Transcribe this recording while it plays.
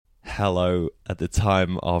hello. At the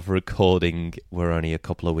time of recording, we're only a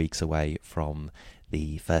couple of weeks away from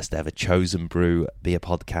the first ever Chosen Brew Beer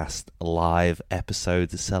Podcast live episode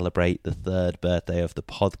to celebrate the third birthday of the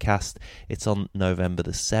podcast. It's on November the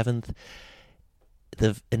 7th.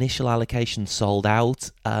 The initial allocation sold out.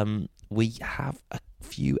 We have a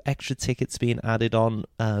few extra tickets being added on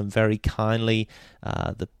very kindly.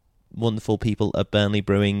 The wonderful people at Burnley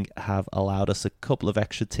Brewing have allowed us a couple of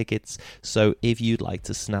extra tickets. So if you'd like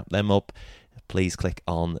to snap them up, please click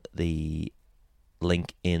on the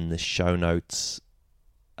link in the show notes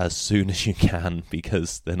as soon as you can,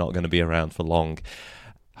 because they're not going to be around for long.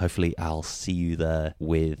 Hopefully I'll see you there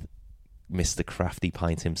with Mr. Crafty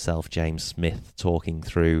Pint himself, James Smith, talking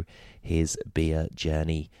through his beer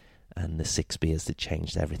journey and the 6 beers that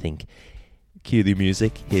changed everything. Cue the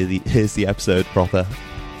music. Here's the episode proper.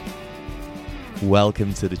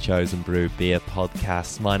 Welcome to the Chosen Brew Beer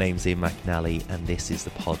Podcast. My name's Ian McNally, and this is the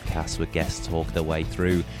podcast where guests talk their way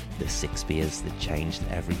through the 6 beers that changed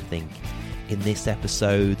everything. In this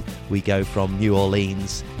episode, we go from New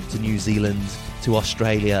Orleans to New Zealand to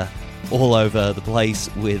Australia, all over the place,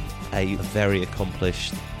 with a very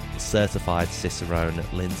accomplished certified Cicerone,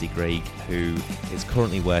 Lindsy Greig, who is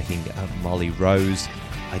currently working at Molly Rose.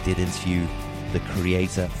 I did interview the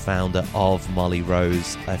creator, founder of Molly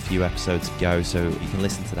Rose a few episodes ago, so you can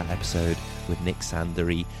listen to that episode with Nick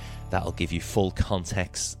Sandery. That'll give you full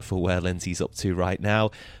context for where Lindsay's up to right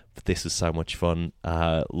now. But this was so much fun.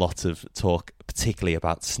 Lots of talk, particularly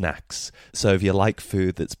about snacks. So if you like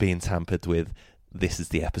food that's being tampered with, this is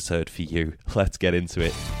the episode for you. Let's get into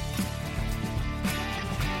it.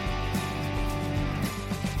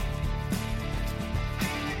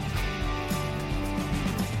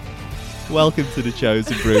 Welcome to the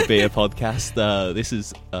Chosen Brew Beer Podcast. This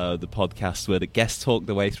is the podcast where the guests talk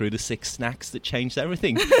their way through the 6 snacks that changed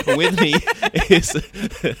everything. With me is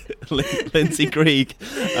Lindsy Greig,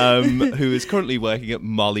 who is currently working at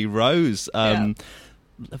Molly Rose.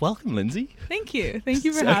 Welcome, Lindsay. Thank you. Thank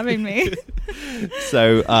you for having me.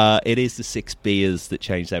 So it is the 6 beers that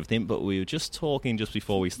changed everything, but we were just talking just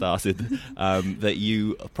before we started that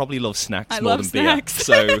you probably love snacks more than snacks.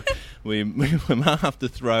 beer. So we might have to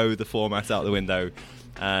throw the format out the window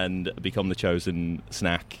and become the Chosen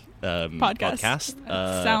Snack podcast.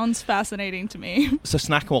 Sounds fascinating to me. So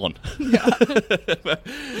snack 1. Yeah.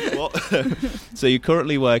 So you're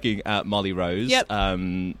currently working at Molly Rose.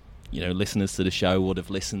 Yep. Listeners to the show would have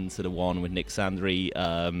listened to the one with Nick Sandery,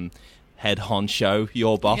 head honcho,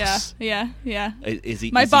 your boss. Yeah. Is he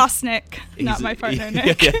my boss, Nick, not my partner,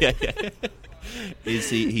 Nick. Yeah. Is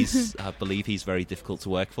he? I believe he's very difficult to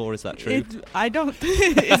work for. Is that true? I don't.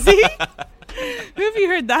 Is he? Who have you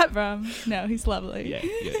heard that from? No, he's lovely. Yeah,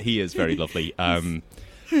 he is very lovely.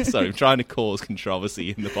 So I'm trying to cause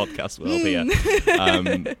controversy in the podcast world here.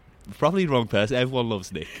 Probably the wrong person. Everyone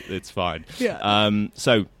loves Nick. It's fine. Yeah.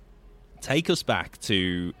 So take us back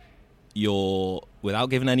to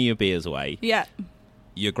without giving any of your beers away. Yeah.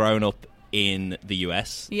 You're growing up in the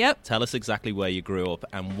US. Yep. Tell us exactly where you grew up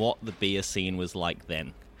and what the beer scene was like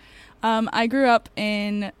then. I grew up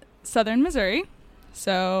in southern Missouri.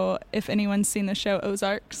 So if anyone's seen the show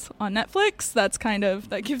Ozarks on Netflix,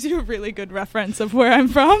 that gives you a really good reference of where I'm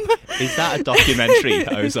from. Is that a documentary,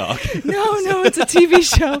 Ozark? No, it's a TV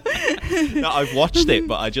show. No, I've watched it,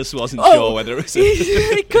 but I just wasn't sure whether it was...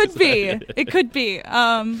 It could be.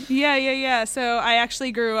 Yeah. So I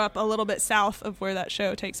actually grew up a little bit south of where that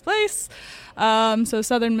show takes place. So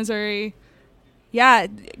southern Missouri. Yeah,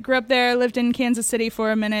 grew up there, lived in Kansas City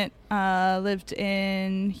for a minute, lived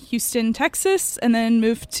in Houston, Texas, and then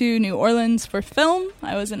moved to New Orleans for film.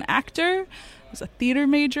 I was an actor. I was a theater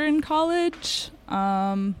major in college.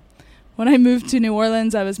 When I moved to New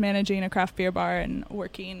Orleans, I was managing a craft beer bar and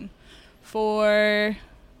working for...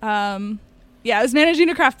 I was managing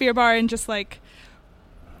a craft beer bar and just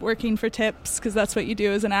working for tips, because that's what you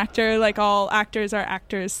do as an actor. Like, all actors are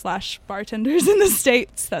actors/bartenders in the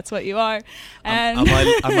States. That's what you are. And am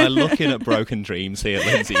I looking at broken dreams here,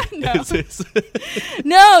 Lindsay? No.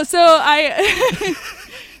 No, so I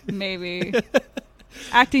maybe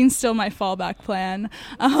acting's still my fallback plan.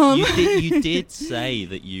 You did say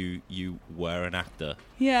that you were an actor.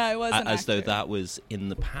 Yeah, I was an as actor. Though that was in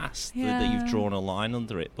the past, that you've drawn a line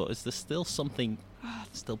under it. But is there still something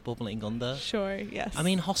still bubbling under? Sure, yes. I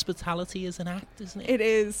mean, hospitality is an act, isn't it? It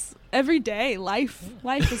is. Every day, life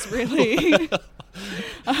is really...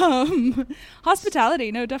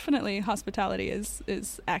 hospitality, no, definitely hospitality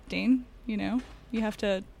is acting, You have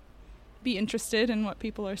to be interested in what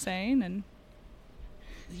people are saying, and...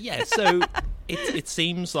 Yeah, so it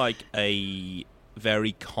seems like a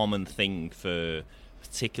very common thing for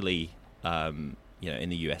particularly in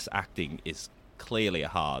the US, acting is clearly a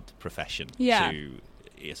hard profession. Yeah.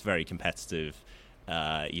 It's very competitive.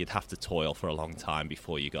 You'd have to toil for a long time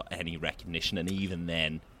before you got any recognition, and even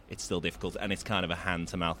then it's still difficult, and it's kind of a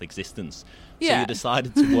hand-to-mouth existence. So you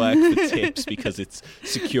decided to work for tips because it's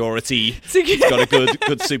security. It's got a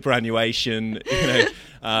good superannuation,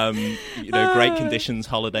 great conditions,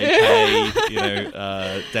 holiday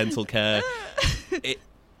pay, dental care.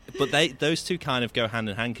 But those two kind of go hand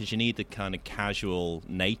in hand because you need the kind of casual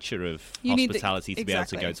nature of hospitality to be able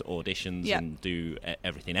to go to auditions and do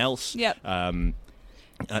everything else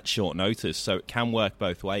at short notice. So it can work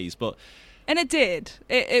both ways. And it did.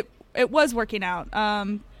 It was working out.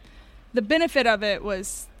 The benefit of it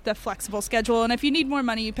was the flexible schedule. And if you need more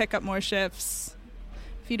money, you pick up more shifts.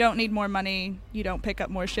 If you don't need more money, you don't pick up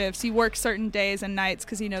more shifts. You work certain days and nights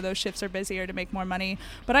because those shifts are busier to make more money.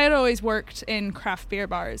 But I had always worked in craft beer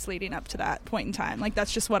bars leading up to that point in time. Like,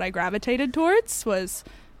 that's just what I gravitated towards, was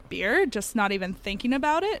beer, just not even thinking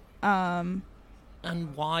about it. And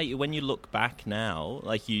why, when you look back now,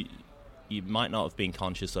 like you might not have been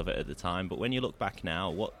conscious of it at the time, but when you look back now,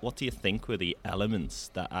 what do you think were the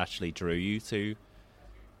elements that actually drew you to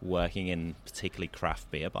working in particularly craft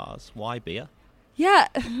beer bars? Why beer? Yeah,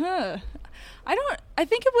 I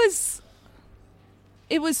think it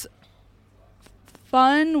was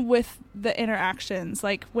fun with the interactions.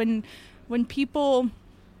 Like when people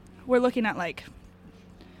were looking at, like,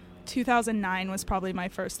 2009 was probably my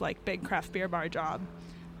first big craft beer bar job.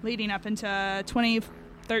 Leading up into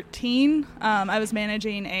 2013, I was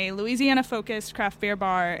managing a Louisiana-focused craft beer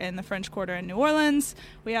bar in the French Quarter in New Orleans.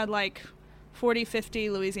 We had 40, 50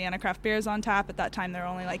 Louisiana craft beers on tap. At that time, there were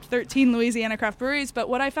only 13 Louisiana craft breweries. But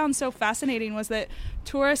what I found so fascinating was that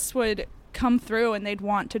tourists would come through and they'd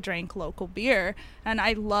want to drink local beer. And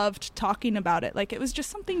I loved talking about it. It was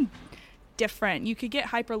just something different. You could get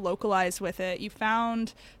hyper-localized with it. You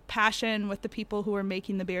found passion with the people who were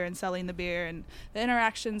making the beer and selling the beer. And the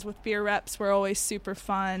interactions with beer reps were always super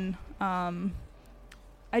fun. I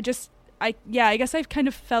guess I kind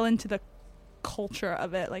of fell into the culture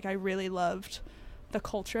of it. I really loved the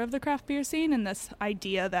culture of the craft beer scene, and this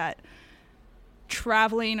idea that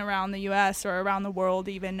traveling around the US or around the world,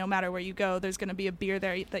 even, no matter where you go, there's going to be a beer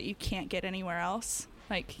there that you can't get anywhere else.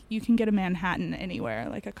 You can get a Manhattan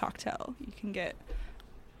anywhere, a cocktail. You can get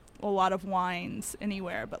a lot of wines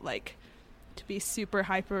anywhere, but to be super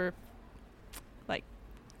hyper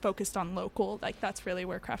focused on local, that's really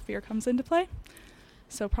where craft beer comes into play.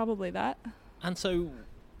 So probably that. And so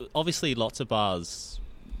obviously lots of bars,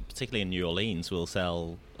 particularly in New Orleans, will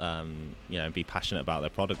sell, be passionate about their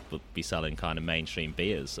product, but be selling kind of mainstream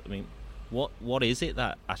beers. I mean, what is it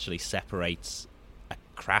that actually separates a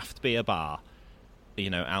craft beer bar,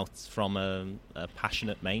 out from a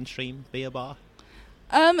passionate mainstream beer bar?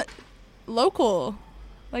 Local.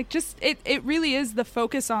 It really is the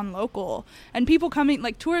focus on local. And people coming,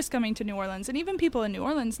 tourists coming to New Orleans, and even people in New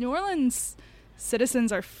Orleans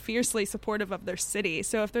citizens are fiercely supportive of their city.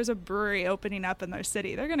 So if there's a brewery opening up in their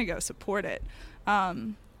city, they're going to go support it.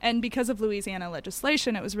 And because of Louisiana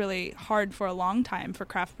legislation, it was really hard for a long time for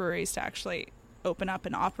craft breweries to actually open up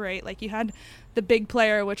and operate. You had the big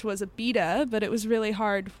player, which was Abita, but it was really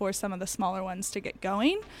hard for some of the smaller ones to get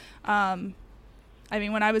going. When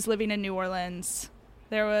I was living in New Orleans,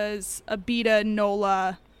 there was Abita,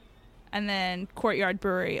 NOLA, and then Courtyard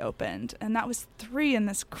Brewery opened. And that was 3 in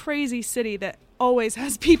this crazy city that always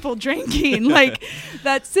has people drinking.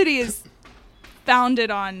 That city is founded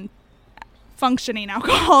on functioning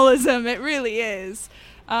alcoholism. It really is.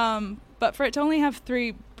 But for it to only have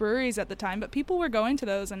 3 breweries at the time, but people were going to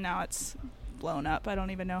those, and now it's blown up. I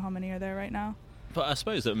don't even know how many are there right now. But I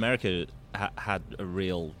suppose that America had a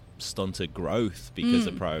real stunted growth because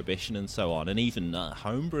of prohibition and so on, and even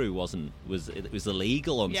homebrew was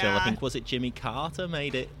illegal until I think, was it Jimmy Carter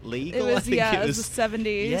made it legal? It was, it was the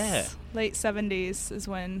 70s. Late 70s is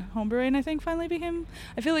when homebrewing, I think, finally became.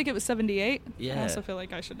 I feel like it was 78. I also feel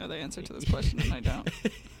like I should know the answer to this question, and I don't.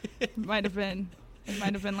 It might have been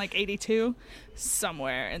 82,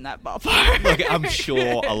 somewhere in that ballpark. Look, I'm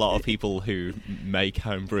sure a lot of people who make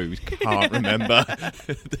homebrew can't remember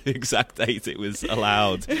the exact date it was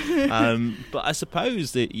allowed. But I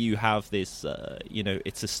suppose that you have this,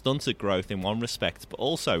 it's a stunted growth in one respect, but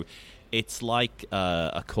also it's like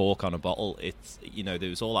a cork on a bottle. It's, there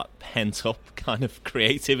was all that pent up kind of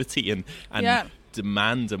creativity and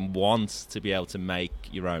demand and want to be able to make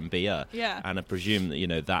your own beer. And I presume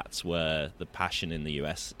that that's where the passion in the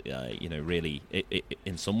US really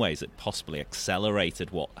in some ways it possibly accelerated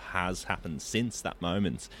what has happened since that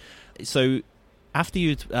moment. So after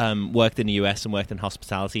you'd worked in the US and worked in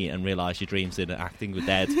hospitality and realised your dreams in acting were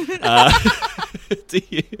dead, do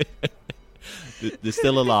you... They're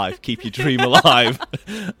still alive. Keep your dream alive.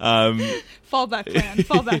 Fallback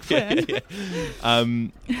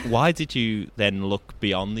plan. Why did you then look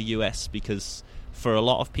beyond the US? Because for a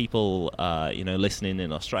lot of people, listening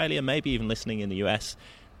in Australia, maybe even listening in the US,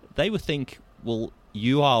 they would think, well,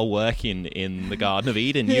 you are working in the Garden of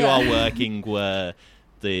Eden. You are working where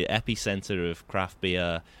the epicenter of craft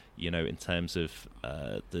beer, in terms of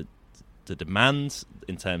the demand,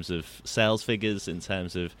 in terms of sales figures, in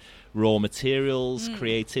terms of raw materials,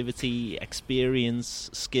 creativity, experience,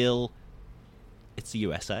 skill. It's the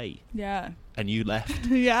USA. Yeah. And you left.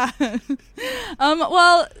 Yeah.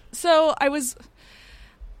 So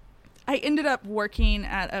I ended up working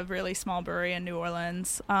at a really small brewery in New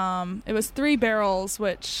Orleans. It was 3 barrels,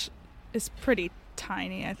 which is pretty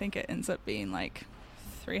tiny. I think it ends up being like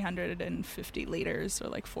 350 liters or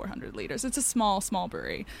like 400 liters. It's a small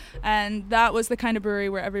brewery. And that was the kind of brewery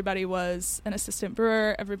where everybody was an assistant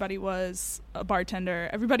brewer, everybody was a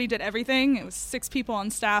bartender, everybody did everything. It was 6 people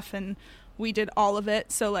on staff and we did all of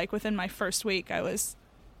it. So like within my first week, I was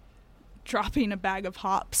dropping a bag of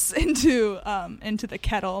hops into the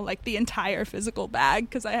kettle, like the entire physical bag,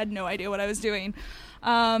 because I had no idea what I was doing.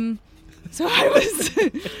 So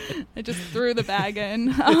I just threw the bag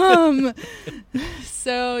in. I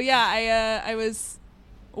was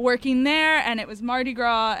working there, and it was Mardi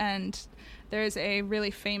Gras, and there's a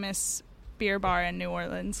really famous beer bar in New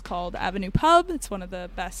Orleans called Avenue Pub. It's one of the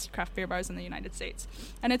best craft beer bars in the United States.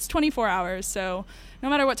 And it's 24 hours, so no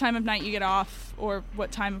matter what time of night you get off or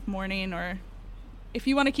what time of morning, or if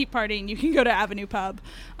you want to keep partying, you can go to Avenue Pub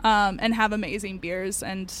and have amazing beers.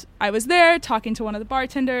 And I was there talking to one of the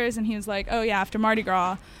bartenders, and he was like, oh, yeah, after Mardi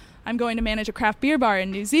Gras, I'm going to manage a craft beer bar in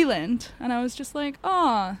New Zealand. And I was just like,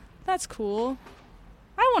 oh, that's cool.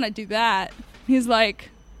 I want to do that. He's like,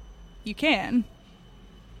 you can.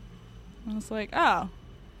 I was like, oh,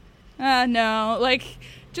 no, like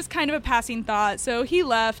just kind of a passing thought. So he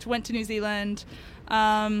left, went to New Zealand.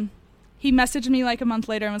 He messaged me like a month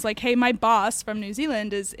later and was like, hey, my boss from New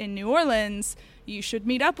Zealand is in New Orleans. You should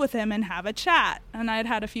meet up with him and have a chat. And I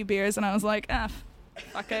had a few beers and I was like,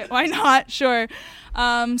 fuck it, why not? Sure.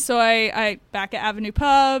 So I back at Avenue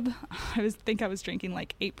Pub, I think I was drinking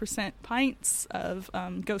like 8% pints of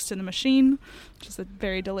Ghost in the Machine, which is a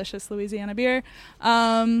very delicious Louisiana beer.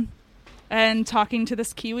 And talking to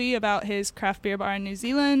this Kiwi about his craft beer bar in New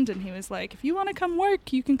Zealand. And he was like, if you want to come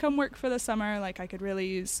work, you can come work for the summer. Like, I could really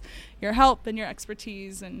use your help and your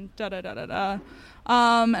expertise and da-da-da-da-da.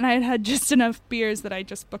 And I had just enough beers that I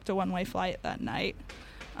just booked a one-way flight that night.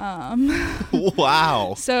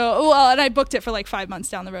 Wow. And I booked it for like 5 months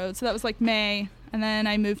down the road. So that was like May. And then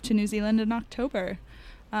I moved to New Zealand in October.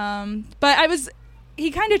 He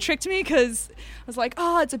kind of tricked me because I was like,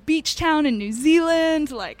 oh, it's a beach town in New Zealand.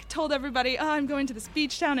 Like, told everybody, oh, I'm going to this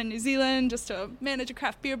beach town in New Zealand just to manage a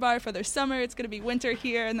craft beer bar for their summer. It's going to be winter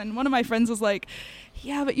here. And then one of my friends was like,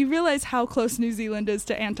 yeah, but you realize how close New Zealand is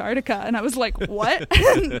to Antarctica. And I was like, what?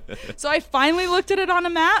 So I finally looked at it on a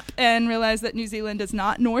map and realized that New Zealand is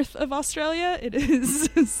not north of Australia. It is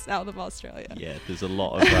south of Australia. Yeah, there's a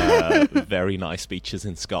lot of very nice beaches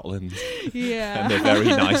in Scotland. Yeah. And they're very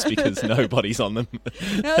nice because nobody's on them.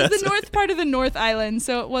 No, it was the north part of the North Island,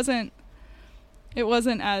 so it wasn't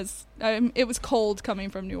as it was cold coming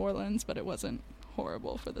from New Orleans, but it wasn't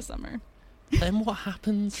horrible for the summer. Then what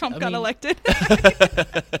happens? Trump got elected.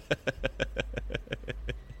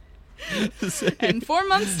 And 4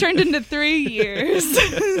 months turned into 3 years.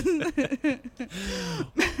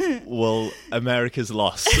 Well, America's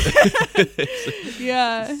lost.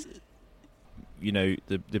 Yeah.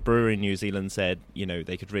 The brewery in New Zealand said,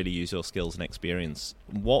 they could really use your skills and experience.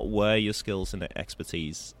 What were your skills and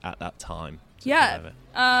expertise at that time? Yeah.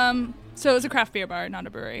 So it was a craft beer bar, not a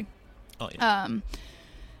brewery. Oh, yeah.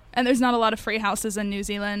 And there's not a lot of free houses in New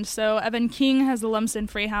Zealand. So Evan King has the Lumsden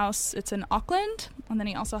Free House. It's in Auckland. And then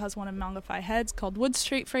he also has one in Mangawhai Heads called Wood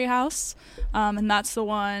Street Free House. And that's the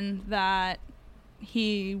one that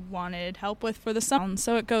he wanted help with for the summer.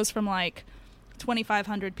 So it goes from like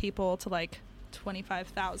 2,500 people to like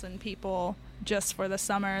 25,000 people just for the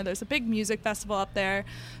summer. There's a big music festival up there.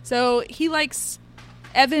 So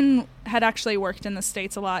Evan had actually worked in the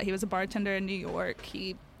States a lot. He was a bartender in New York.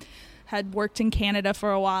 He had worked in Canada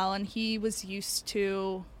for a while, and he was used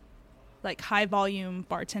to like high volume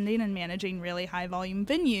bartending and managing really high volume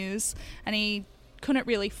venues, and he couldn't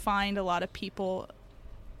really find a lot of people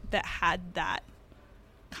that had that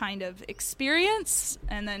kind of experience,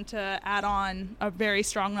 and then to add on a very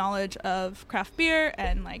strong knowledge of craft beer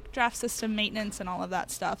and like draft system maintenance and all of that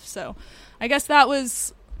stuff. So I guess that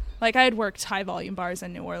was like, I had worked high volume bars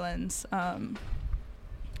in New Orleans. I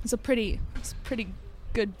was a pretty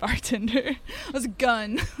good bartender. I was a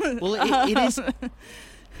gun. Well, it is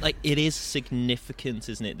like, it is significant,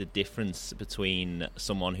 isn't it, the difference between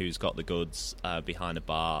someone who's got the goods behind a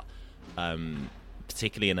bar,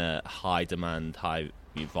 particularly in a high demand, high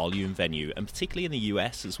volume venue, and particularly in the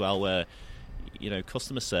US as well, where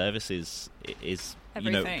customer service is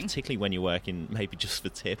everything. Particularly when you're working maybe just for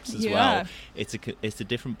tips as well. It's a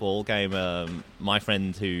different ball game. My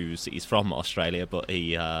friend he's from Australia, but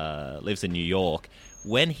he lives in New York.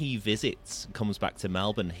 When he comes back to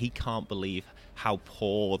Melbourne, he can't believe how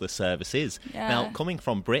poor the service is. Yeah. Now, coming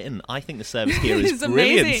from Britain, I think the service here is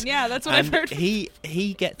brilliant. Amazing. Yeah, that's what I've heard. He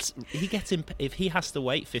gets if he has to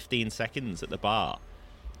wait 15 seconds at the bar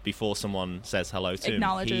before someone says hello to him,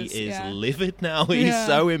 he is livid now. He's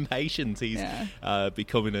so impatient. He's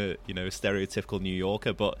becoming a stereotypical New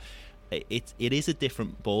Yorker, but it is a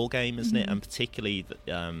different ball game, isn't it? And particularly,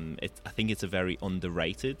 I think it's a very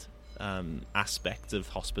underrated aspect of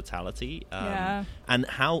hospitality. And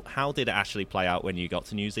how did it actually play out when you got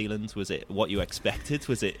to New Zealand? Was it what you expected?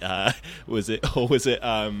 Was it how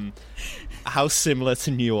similar to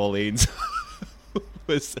New Orleans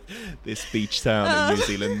was this beach town in New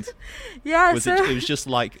Zealand? Yeah, it was just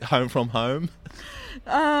like home from home?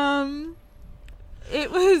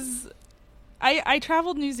 It was. I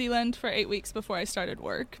traveled New Zealand for 8 weeks before I started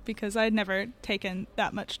work, because I'd never taken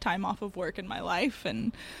that much time off of work in my life,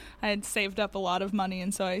 and I had saved up a lot of money,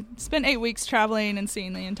 and so I spent 8 weeks traveling and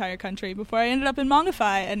seeing the entire country before I ended up in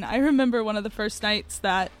Mongafai. And I remember one of the first nights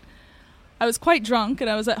that I was quite drunk, and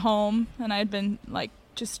I was at home, and I had been like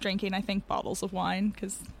just drinking, I think, bottles of wine,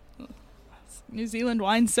 because New Zealand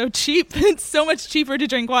wine's so cheap. It's so much cheaper to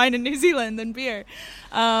drink wine in New Zealand than beer.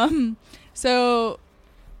 So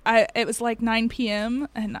it was like 9 p.m.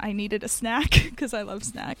 and I needed a snack because I love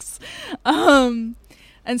snacks.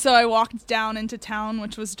 And so I walked down into town,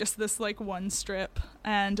 which was just this like one strip,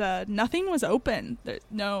 and nothing was open.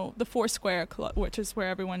 The Foursquare, which is where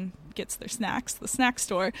everyone gets their snacks, the snack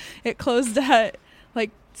store, it closed at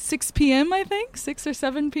like 6 p.m. I think, 6 or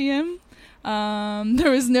 7 p.m.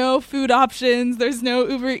 There was no food options. There's no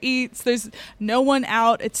Uber Eats. There's no one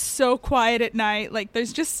out. It's so quiet at night. Like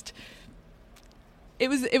there's just, it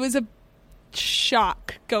was a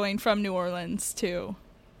shock going from New Orleans to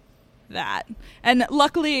that. And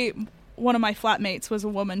luckily one of my flatmates was a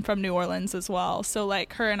woman from New Orleans as well. So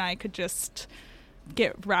like her and I could just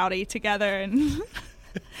get rowdy together and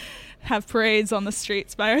have parades on the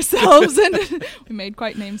streets by ourselves, and we made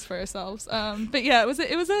quite names for ourselves. But yeah, it was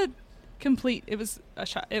a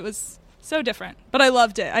shock. It was so different, but I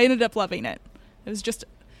loved it. I ended up loving it. It was just,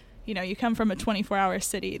 you come from a 24-hour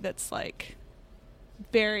city that's like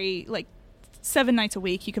very like 7 nights a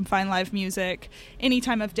week you can find live music. Any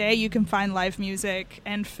time of day you can find live music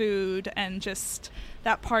and food and just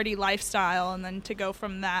that party lifestyle, and then to go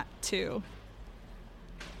from that to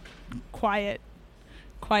quiet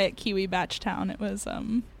Kiwi batch town, it was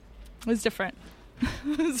different.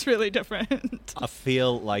 It was really different. I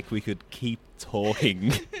feel like we could keep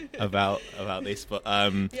talking about this, but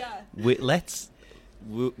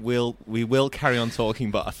we will carry on talking,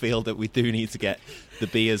 but I feel that we do need to get the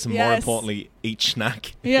beers and more importantly each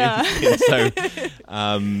snack. Yeah. So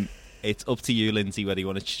it's up to you, Lindsay, whether you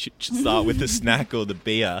want to start with the snack or the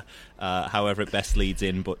beer, however it best leads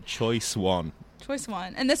in, but choice one.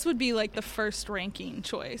 And this would be like the first ranking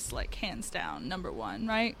choice, like hands down number one,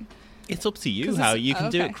 right? It's up to you how you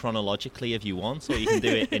can do it chronologically if you want, or you can do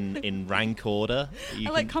it in rank order. I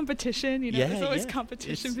like competition. There's always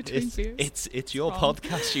competition between beers. It's your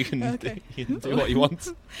podcast. You can do what you want.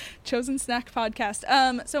 Chosen snack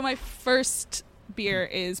podcast. So my first beer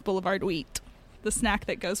is Boulevard Wheat. The snack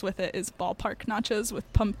that goes with it is ballpark nachos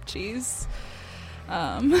with pump cheese.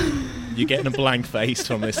 You're getting a blank face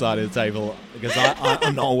from this side of the table because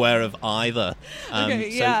I'm not aware of either.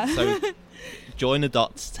 So join the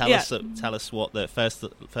dots. Tell us what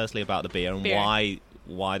firstly about the beer and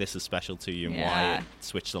why this is special to you and why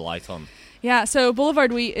switch the light on. Yeah, so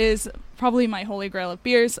Boulevard Wheat is probably my holy grail of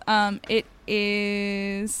beers. Boulevard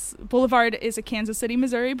is a Kansas City,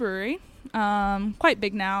 Missouri brewery. Quite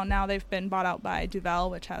big now. Now they've been bought out by Duvel,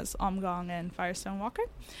 which has Omgong and Firestone Walker.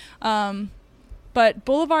 But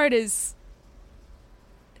Boulevard is...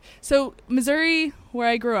 So Missouri, where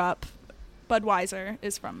I grew up, Budweiser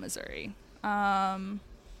is from Missouri.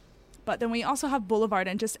 But then we also have Boulevard,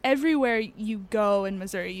 and just everywhere you go in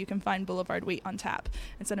Missouri, you can find Boulevard Wheat on tap.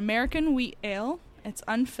 It's an American wheat ale, It's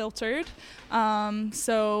unfiltered.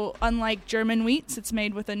 So unlike German wheats, it's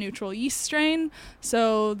made with a neutral yeast strain.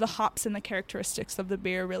 So the hops and the characteristics of the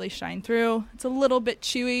beer really shine through. It's a little bit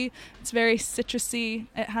chewy. It's very citrusy.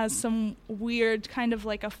 It has some weird kind of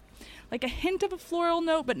like a hint of a floral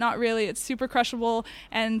note, but not really. It's super crushable,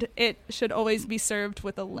 and it should always be served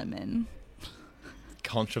with a lemon.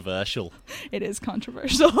 Controversial. It is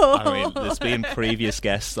controversial. I mean, there's been previous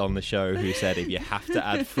guests on the show who said if you have to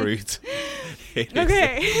add fruit.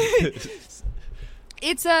 Okay.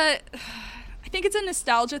 I think it's a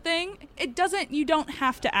nostalgia thing. You don't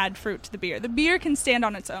have to add fruit to the beer. The beer can stand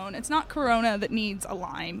on its own. It's not Corona that needs a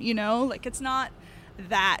lime, like it's not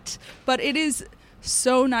that. But it is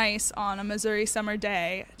so nice on a Missouri summer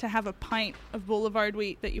day to have a pint of Boulevard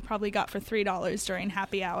wheat that you probably got for $3 during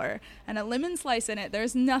happy hour and a lemon slice in it.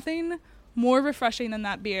 There's nothing more refreshing than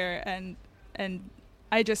that beer, and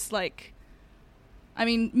I just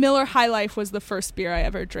Miller High Life was the first beer I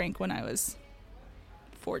ever drank when I was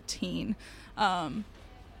 14.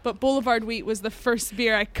 But Boulevard wheat was the first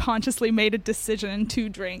beer I consciously made a decision to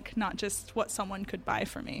drink, not just what someone could buy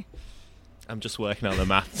for me. I'm just working out the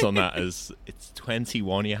maths on that as it's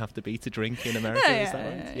 21 you have to be to drink in America. Yeah, is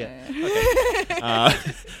that right? Yeah.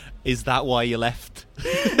 Okay. Is that why you left?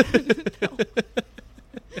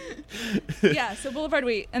 Yeah, so Boulevard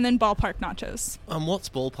wheat and then Ballpark nachos. What's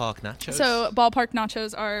Ballpark nachos? So Ballpark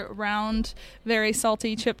nachos are round, very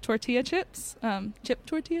salty chip tortilla chips,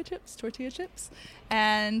 tortilla chips,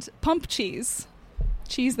 and pump cheese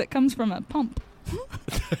that comes from a pump.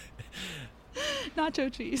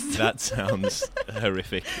 Nacho cheese. That sounds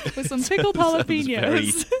horrific. With some pickled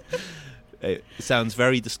jalapenos. It sounds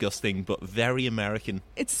very disgusting, but very American.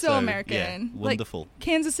 It's so American. Yeah, wonderful. Like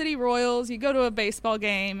Kansas City Royals, you go to a baseball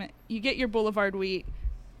game, you get your Boulevard wheat,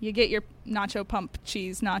 you get your nacho pump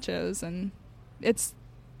cheese nachos, and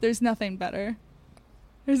there's nothing better.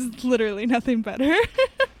 There's literally nothing better.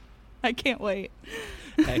 I can't wait.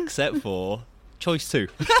 Except for choice 2.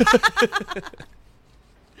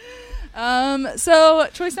 So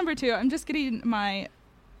choice number 2, I'm just getting my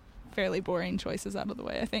fairly boring choices out of the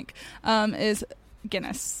way, I think, is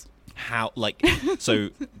Guinness. So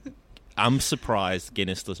I'm surprised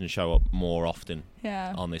Guinness doesn't show up more often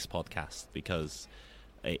on this podcast, because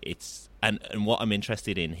it's, and what I'm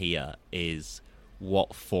interested in here is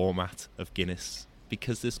what format of Guinness,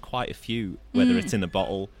 because there's quite a few, whether it's in a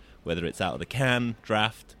bottle, whether it's out of the can,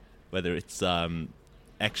 draft, whether it's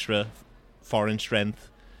extra, foreign strength,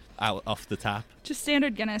 out off the tap. Just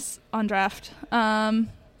standard Guinness on draft.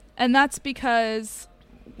 And that's because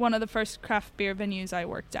one of the first craft beer venues I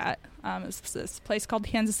worked at was this place called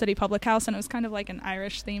Kansas City Public House, and it was kind of like an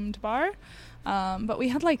Irish-themed bar. But we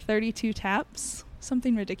had like 32 taps,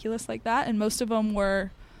 something ridiculous like that, and most of them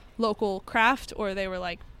were local craft, or they were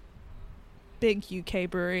like big UK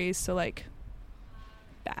breweries, so like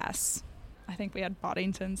Bass. I think we had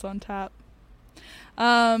Boddingtons on tap.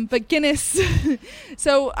 But Guinness,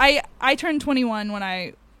 so I turned 21 when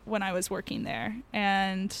I was working there,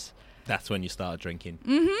 and that's when you started drinking.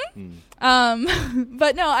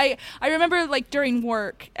 But no, I remember like during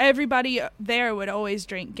work, everybody there would always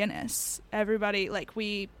drink Guinness. Everybody, like,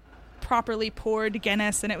 we properly poured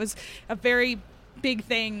Guinness, and it was a very big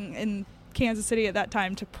thing in Kansas City at that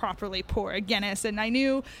time to properly pour a Guinness, and I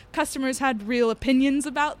knew customers had real opinions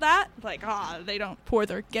about that, like, they don't pour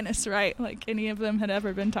their Guinness right, like any of them had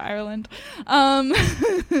ever been to Ireland.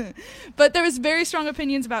 But there was very strong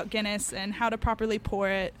opinions about Guinness and how to properly pour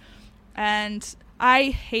it, and I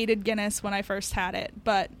hated Guinness when I first had it,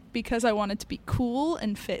 but because I wanted to be cool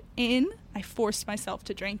and fit in, I forced myself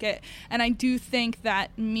to drink it, and I do think that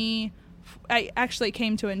I actually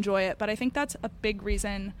came to enjoy it, but I think that's a big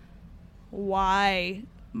reason why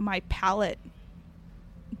my palate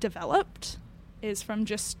developed, is from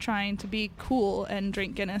just trying to be cool and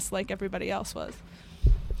drink Guinness like everybody else was.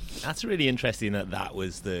 That's really interesting that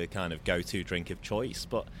was the kind of go-to drink of choice,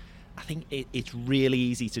 but I think it's really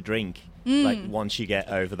easy to drink. Like, once you get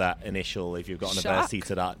over that initial, if you've got an aversity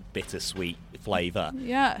to that bittersweet flavour.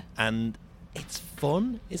 Yeah. And it's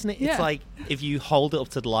fun, isn't it? Yeah. It's like, if you hold it up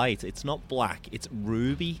to the light, it's not black, it's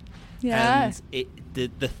ruby. Yeah. And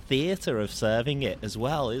the theatre of serving it as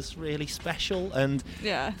well is really special, and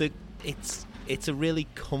it's a really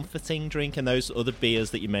comforting drink. And those other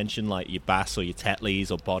beers that you mentioned, like your Bass or your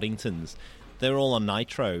Tetleys or Boddingtons, they're all on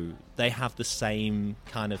nitro. They have the same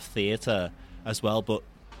kind of theatre as well, but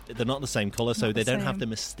they're not the same colour, so they don't have the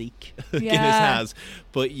mystique Guinness has.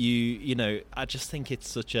 But you know, I just think it's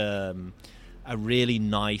such a really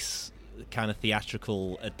nice kind of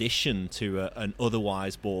theatrical addition to an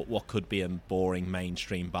otherwise what could be a boring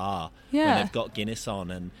mainstream bar. Yeah. When they've got Guinness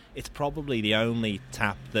on, and it's probably the only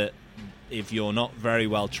tap that, if you're not very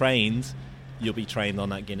well trained, you'll be trained on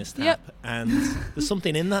that Guinness tap. Yep. And there's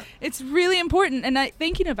something in that. It's really important. And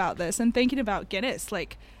thinking about this and thinking about Guinness,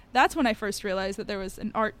 like, that's when I first realized that there was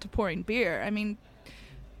an art to pouring beer. I mean,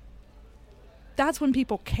 that's when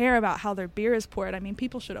people care about how their beer is poured. I mean,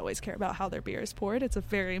 people should always care about how their beer is poured. It's a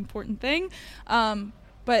very important thing.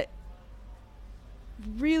 But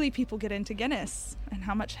really, people get into Guinness and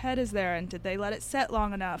how much head is there, and did they let it set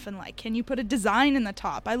long enough, and like, can you put a design in the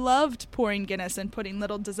top? I loved pouring Guinness and putting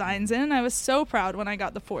little designs in. I was so proud when I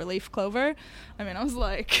got the 4-leaf clover. I mean, I was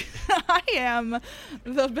like, I am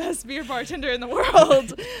the best beer bartender in the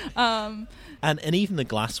world. And even the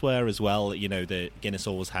glassware as well. You know, the Guinness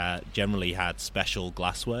always generally had special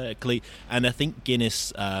glassware, and I think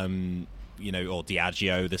Guinness, you know, or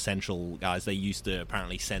Diageo, the central guys, they used to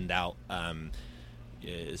apparently send out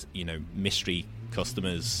you know, mystery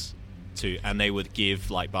customers and they would give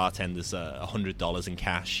like bartenders $100 in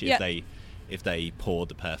cash if they poured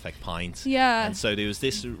the perfect pint. Yeah. And so there was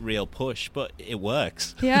this real push, but it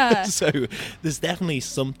works. Yeah. So there's definitely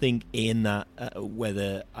something in that,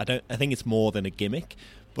 I think it's more than a gimmick,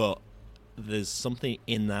 but there's something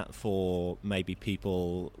in that for maybe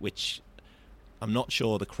people, which I'm not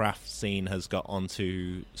sure the craft scene has got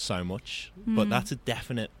onto so much, but that's a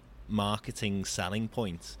definite marketing selling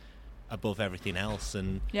point above everything else.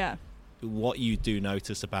 And what you do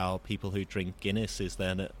notice about people who drink Guinness is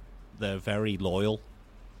that they're very loyal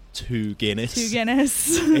to Guinness.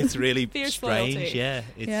 It's really strange. Loyalty. Yeah,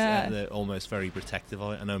 it's they're almost very protective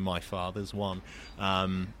of it. I know my father's one.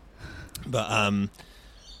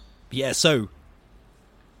 Yeah, so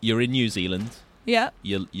you're in New Zealand. Yeah.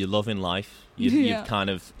 You're loving life. You're kind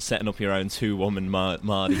of setting up your own 2-woman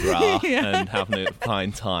Mardi Gras and having a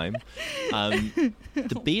fine time.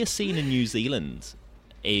 The beer scene in New Zealand,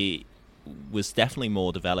 it was definitely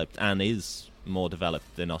more developed and is more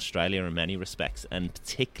developed than Australia in many respects, and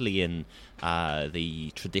particularly in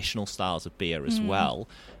the traditional styles of beer as well,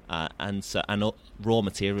 and raw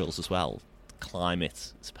materials as well.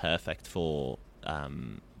 Climate is perfect for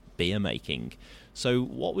beer making. So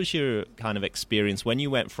what was your kind of experience when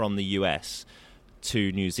you went from the US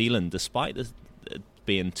to New Zealand, despite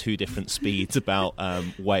being two different speeds about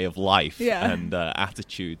way of life and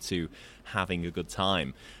attitude to having a good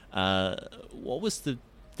time? What was the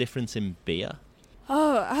difference in beer?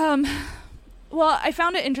 Well, I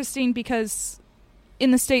found it interesting because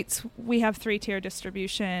in the States we have 3-tier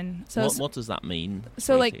distribution. So what does that mean?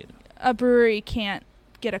 So like a brewery can't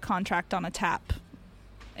get a contract on a tap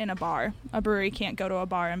in a bar. A brewery can't go to a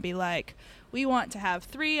bar and be like, we want to have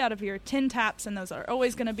 3 out of your 10 taps and those are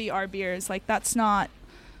always going to be our beers. Like that's not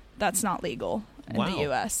legal in the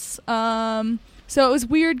US. So it was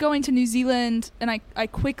weird going to New Zealand, and I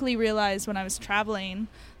quickly realized when I was traveling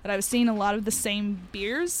that I was seeing a lot of the same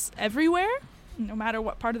beers everywhere, no matter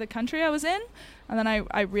what part of the country I was in. And then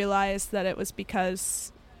I realized that it was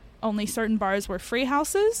because only certain bars were free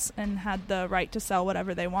houses and had the right to sell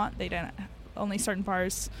whatever they want. Only certain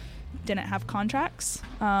bars didn't have contracts.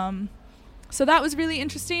 So that was really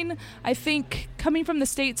interesting. I think coming from the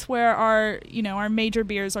States where our major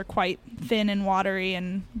beers are quite thin and watery,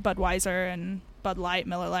 and Budweiser and Bud Light,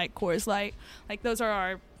 Miller Lite, Coors Light, like those are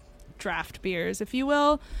our draft beers, if you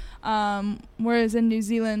will. Whereas in New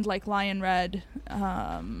Zealand, like Lion Red,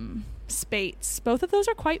 Spates, both of those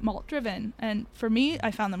are quite malt driven. And for me,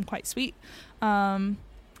 I found them quite sweet. And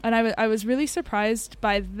I was really surprised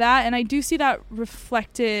by that. And I do see that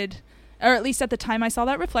reflected, or at least at the time I saw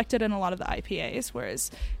that reflected in a lot of the IPAs, whereas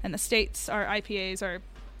in the States, our IPAs are,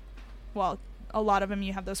 well, a lot of them,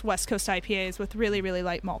 you have those West Coast IPAs with really, really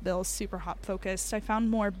light malt bills, super hop focused. I found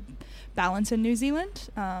more balance in New Zealand,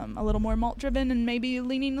 a little more malt driven, and maybe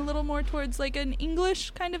leaning a little more towards like an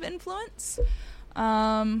English kind of influence.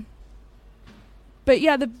 But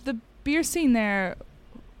yeah, the beer scene there,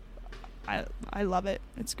 I love it.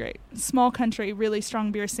 It's great. Small country, really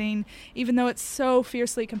strong beer scene, even though it's so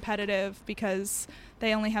fiercely competitive because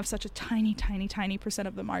they only have such a tiny, tiny, tiny %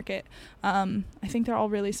 of the market. I think they're all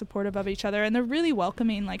really supportive of each other, and they're really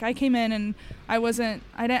welcoming. Like I came in and I didn't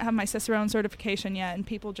have my Cicerone certification yet, and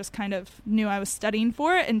people just kind of knew I was studying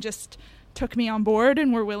for it and just took me on board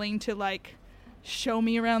and were willing to like show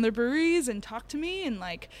me around their breweries and talk to me and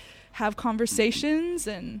like have conversations.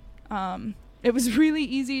 And it was really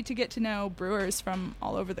easy to get to know brewers from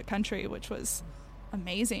all over the country, which was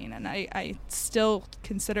amazing. And I still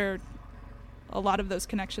consider a lot of those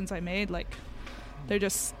connections I made, like, they're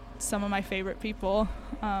just some of my favorite people.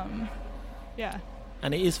 Yeah.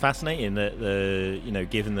 And it is fascinating that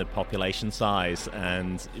given the population size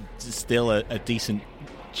and still a decent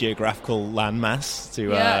geographical landmass to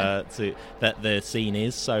that the scene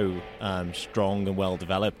is so strong and well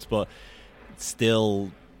developed, but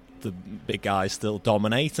still the big guys still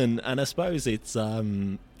dominate. And I suppose it's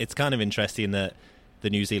kind of interesting that the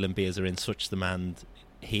New Zealand beers are in such demand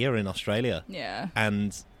here in Australia. Yeah.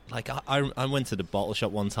 And like I went to the bottle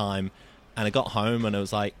shop one time and I got home and I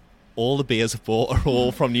was like, all the beers I bought are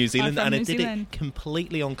all from New Zealand, and I did it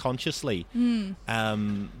completely unconsciously.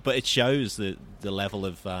 But it shows the level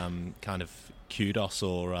of kind of kudos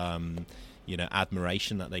or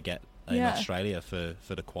admiration that they get in Australia for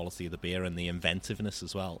the quality of the beer and the inventiveness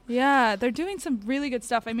as well. Yeah, they're doing some really good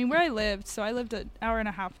stuff. I mean, where I lived an hour and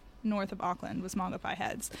a half north of Auckland was Mangawhai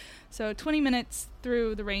Heads. So 20 minutes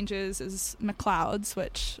through the ranges is McLeod's,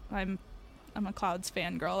 which I'm a McLeod's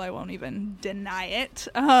fangirl. I won't even deny it.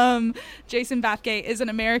 Jason Bathgate is an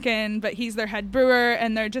American, but he's their head brewer,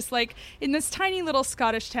 and they're just like in this tiny little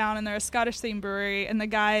Scottish town, and they're a Scottish-themed brewery, and the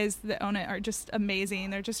guys that own it are just amazing.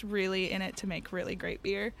 They're just really in it to make really great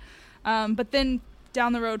beer. But then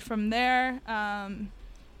down the road from there,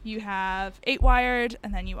 you have 8 Wired,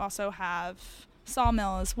 and then you also have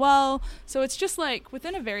Sawmill as well. So it's just like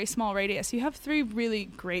within a very small radius, you have 3 really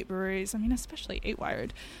great breweries. I mean, especially 8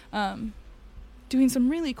 Wired. Doing some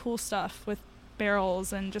really cool stuff with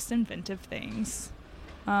barrels and just inventive things.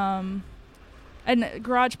 And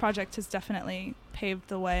Garage Project has definitely paved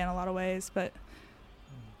the way in a lot of ways, but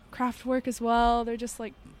craft work as well. They're just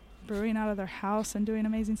like brewing out of their house and doing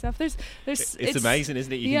amazing stuff. It's amazing,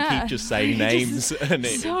 isn't it? You can keep just saying names and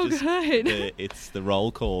it's so good. It's the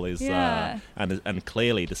roll call is and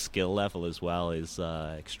clearly the skill level as well is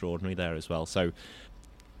extraordinary there as well. So,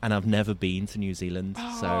 and I've never been to New Zealand,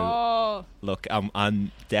 so look,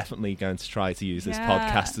 I'm definitely going to try to use this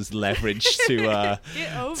podcast as leverage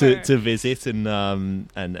to visit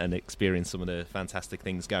and experience some of the fantastic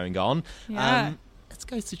things going on. Yeah. Let's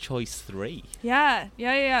go to choice 3.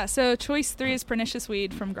 Yeah. So choice 3 is Pernicious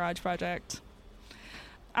Weed from Garage Project.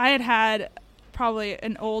 I had probably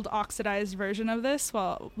an old oxidized version of this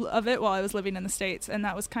while I was living in the States, and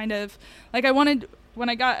that was kind of like when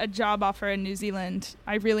I got a job offer in New Zealand,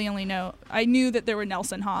 I knew that there were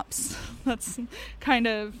Nelson hops. That's kind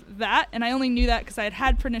of that, and I only knew that because I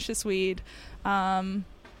had Pernicious Weed, and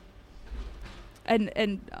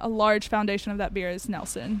a large foundation of that beer is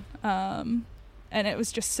Nelson. And it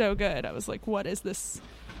was just so good. I was like, what is this?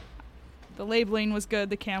 The labeling was good.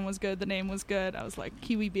 The can was good. The name was good. I was like,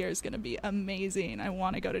 Kiwi beer is going to be amazing. I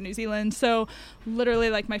want to go to New Zealand. So literally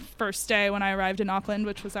like my first day when I arrived in Auckland,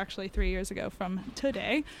 which was actually 3 years ago from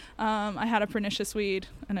today, I had a Pernicious Weed,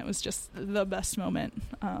 and it was just the best moment.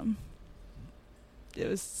 It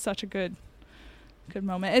was such a good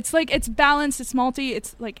moment. It's like, it's balanced, it's malty,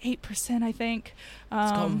 it's like 8%, I think.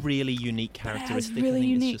 It's got a really unique characteristic. It has really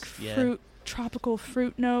unique it's just, tropical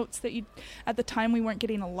fruit notes that at the time we weren't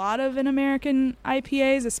getting a lot of in American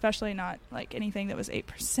IPAs, especially not like anything that was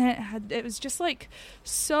 8%. It was just like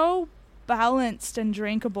so balanced and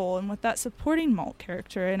drinkable, and with that supporting malt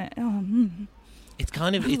character in it. It's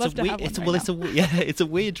kind of it's a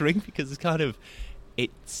weird drink because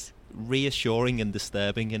it's reassuring and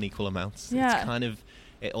disturbing in equal amounts. Yeah. It's kind of,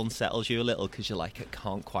 it unsettles you a little because you're like, I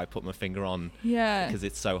can't quite put my finger on because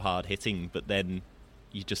it's so hard hitting, but then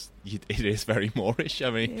it is very Moorish. I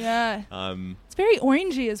mean, it's very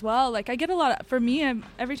orangey as well. Like I get a lot for me,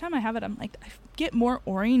 every time I have it, I'm like, I get more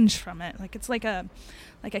orange from it. Like it's like a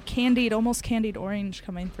candied, almost candied orange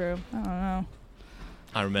coming through. I don't know.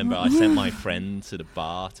 I remember I sent my friend to the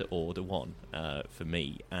bar to order one for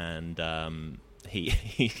me, and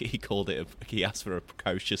he called it he asked for a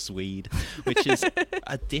precocious weed, which is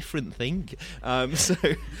a different thing. So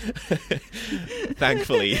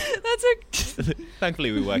thankfully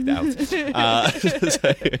we worked out.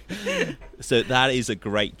 So that is a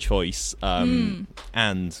great choice, and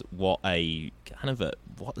what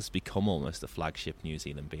has become almost a flagship New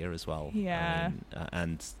Zealand beer as well.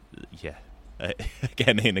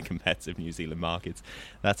 Again, in a competitive New Zealand market,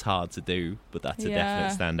 that's hard to do, but that's a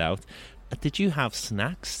definite standout. Did you have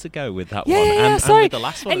snacks to go with that one? Yeah, sorry. And with the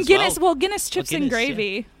last one and as Guinness, well? Guinness chips and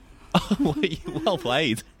gravy. Yeah. Oh, well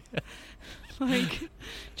played. Like,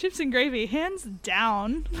 chips and gravy, hands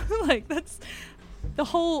down. Like, that's the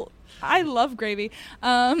whole... I love gravy.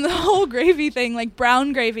 The whole gravy thing, like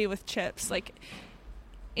brown gravy with chips. Like,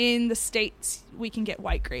 in the States, we can get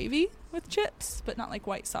white gravy with chips, but not like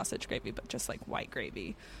white sausage gravy, but just like white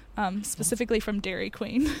gravy. Specifically from Dairy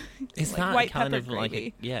Queen. Is like that white kind pepper of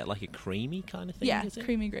gravy. like a creamy kind of thing? Yeah, is it?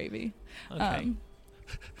 creamy gravy. Okay.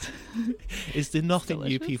 Is there nothing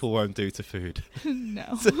you people won't do to food?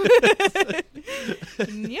 No.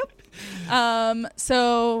 Yep.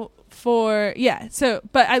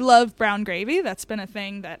 But I love brown gravy. That's been a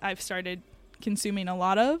thing that I've started consuming a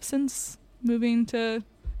lot of since moving to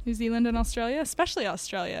New Zealand and Australia, especially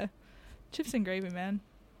Australia. Chips and gravy, man.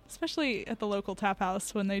 Especially at the local tap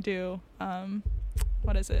house when they do,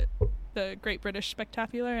 what is it? The Great British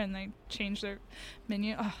Spectacular, and they change their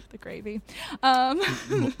menu. Oh, the gravy.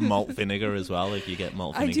 Malt vinegar as well, if you get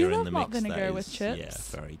malt vinegar in the mix. I do love malt vinegar with chips.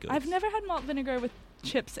 Yeah, very good. I've never had malt vinegar with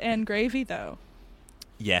chips and gravy, though.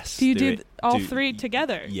 Yes. Do you do all three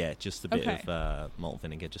together? Yeah, just a bit of malt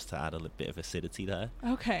vinegar just to add a bit of acidity there.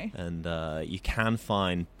 Okay. And you can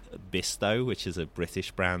find Bisto, which is a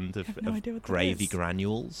British brand of gravy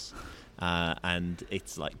granules. And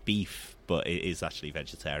it's like beef, but it is actually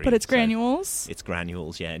vegetarian. But it's granules? It's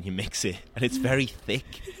granules, yeah, and you mix it. And it's very thick.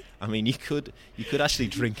 I mean, you could actually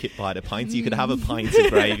drink it by the pint. You could have a pint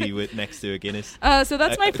of gravy next to a Guinness. So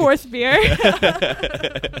that's my fourth beer.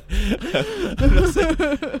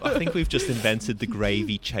 I think we've just invented the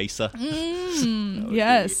gravy chaser.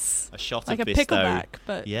 Yes. A shot like of a Bisto. Pickleback,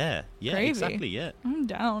 but yeah, gravy. Exactly, yeah. I'm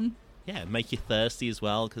down. Yeah, make you thirsty as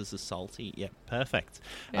well because it's salty. Yeah, perfect.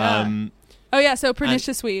 Yeah. So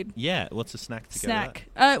pernicious weed. Yeah, what's a snack to go with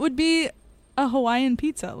that? It would be a Hawaiian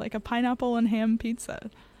pizza, like a pineapple and ham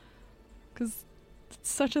pizza. Because it's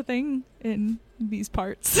such a thing in these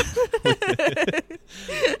parts.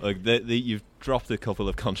 Look, you've dropped a couple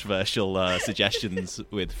of controversial suggestions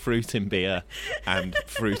with fruit in beer and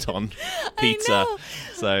fruit on pizza. I know.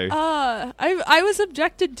 So I was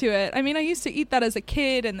objected to it. I mean, I used to eat that as a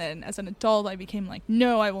kid, and then as an adult, I became like,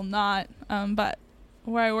 no, I will not. But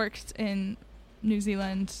where I worked in New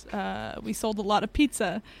Zealand, we sold a lot of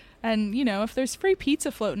pizza. And, if there's free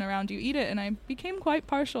pizza floating around, you eat it. And I became quite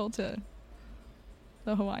partial to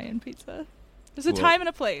the Hawaiian pizza. There's a time and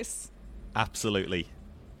a place. Absolutely.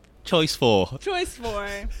 Choice 4. Choice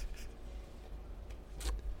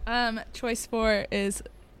 4 is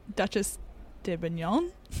Duchess de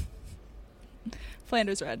Bignon.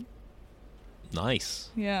 Flanders Red. Nice.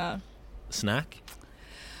 Yeah. Snack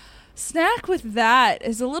with that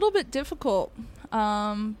is a little bit difficult.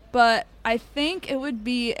 But I think it would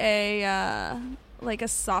be a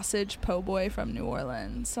sausage po' boy from New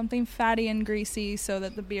Orleans. Something fatty and greasy so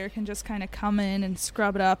that the beer can just kind of come in and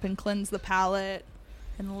scrub it up and cleanse the palate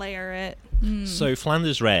and layer it. So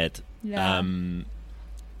Flanders Red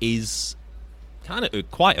is kind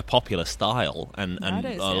of quite a popular style, and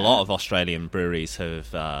a lot of Australian breweries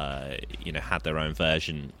have had their own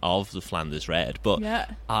version of the Flanders Red, but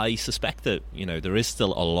I suspect that there is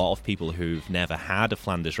still a lot of people who've never had a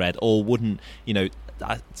Flanders Red or wouldn't.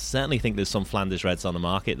 I certainly think there's some Flanders Reds on the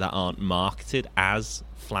market that aren't marketed as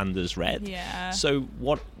Flanders Red. Yeah. So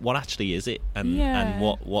what actually is it, and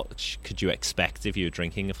what could you expect if you were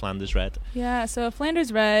drinking a Flanders Red? Yeah. So a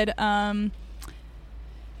Flanders Red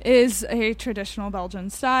is a traditional Belgian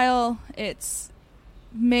style. It's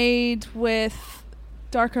made with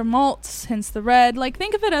darker malts, hence the red. Like,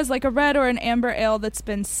 think of it as like a red or an amber ale that's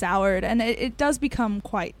been soured, and it does become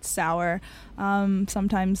quite sour.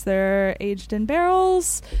 Sometimes they're aged in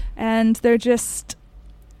barrels, and they're just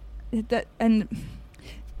and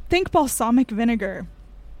think balsamic vinegar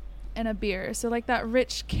in a beer. So like that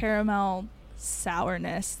rich caramel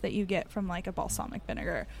sourness that you get from like a balsamic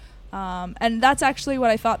vinegar. And that's actually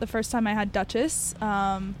what I thought the first time I had Duchess.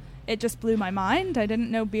 It just blew my mind. I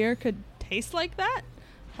didn't know beer could taste like that.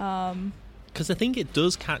 Because I think it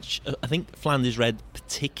does catch... I think Flanders Red,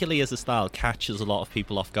 particularly as a style, catches a lot of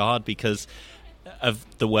people off guard because of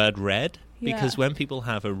the word red. Yeah. Because when people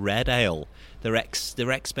have a red ale, their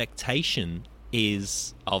expectation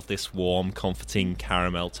is of this warm, comforting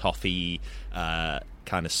caramel toffee,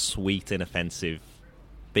 kind of sweet, inoffensive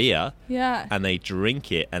beer, and they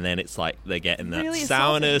drink it, and then it's like they're getting that really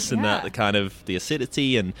sourness and that the kind of the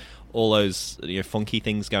acidity and all those funky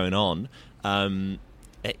things going on.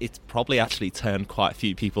 It's probably actually turned quite a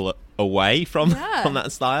few people away from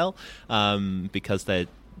that style, because they're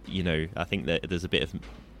I think that there's a bit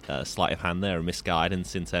of sleight of hand there, a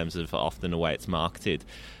misguidance in terms of often the way it's marketed.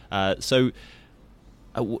 So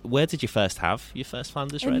where did you first have your first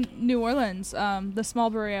Flanders Red? In New Orleans. The small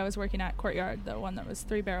brewery I was working at, Courtyard, the one that was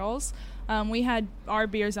 3 barrels. We had our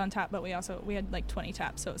beers on tap, but we had like 20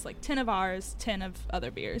 taps. So it was like 10 of ours, 10 of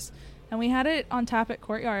other beers. And we had it on tap at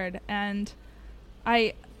Courtyard. And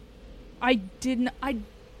I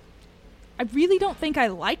I really don't think I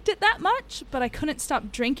liked it that much, but I couldn't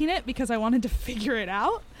stop drinking it because I wanted to figure it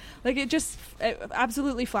out. Like, it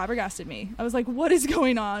absolutely flabbergasted me. I was like, what is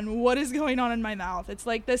going on? What is going on in my mouth? It's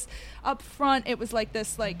like this up front, it was like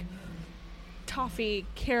this, like, toffee,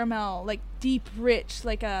 caramel, like, deep, rich,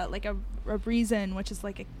 like a raisin, which is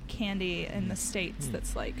like a candy in the States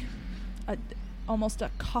that's like almost a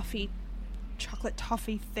coffee, chocolate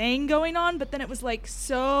toffee thing going on. But then it was like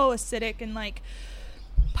so acidic and like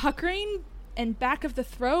puckering and back of the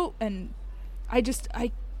throat, and I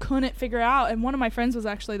couldn't figure out. And one of my friends was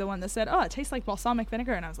actually the one that said, oh, it tastes like balsamic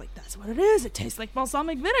vinegar. And I was like, that's what it is. It tastes like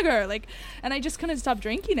balsamic vinegar. Like, and I just couldn't stop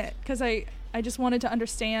drinking it because I just wanted to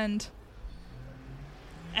understand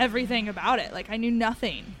everything about it. Like, I knew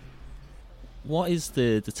nothing. What is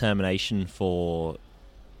the determination for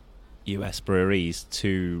US breweries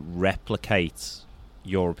to replicate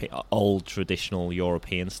old traditional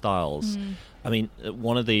European styles? I mean,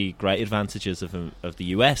 one of the great advantages of the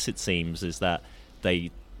US, it seems, is that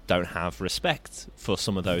they don't have respect for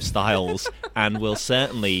some of those styles and will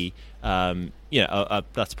certainly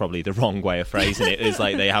that's probably the wrong way of phrasing it. It's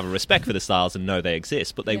like they have a respect for the styles and know they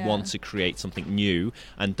exist, but they want to create something new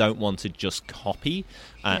and don't want to just copy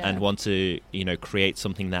and want to create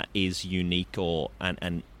something that is unique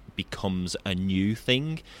and becomes a new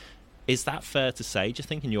thing. Is that fair to say, do you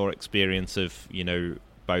think, in your experience of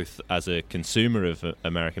both as a consumer of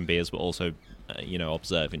American beers but also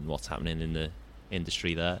observing what's happening in the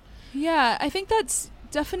industry there? Yeah, I think that's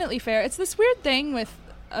definitely fair. It's this weird thing with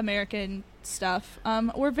American stuff.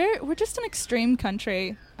 We're just an extreme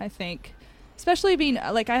country, I think, especially being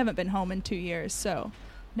like, I haven't been home in 2 years, so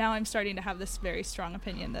now I'm starting to have this very strong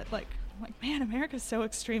opinion that like man, America's so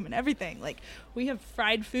extreme in everything. Like, we have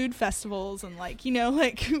fried food festivals and like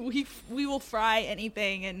we will fry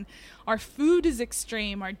anything, and our food is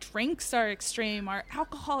extreme, our drinks are extreme, our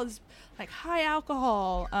alcohol is like high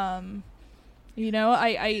alcohol. I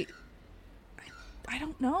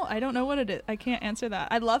don't know. I don't know what it is. I can't answer that.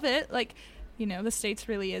 I love it. Like, the States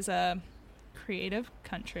really is a creative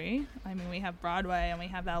country. I mean, we have Broadway and we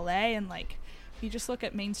have LA, and like, if you just look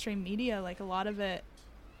at mainstream media, like a lot of it,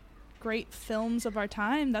 great films of our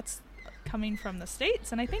time, that's coming from the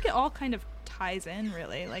States. And I think it all kind of ties in,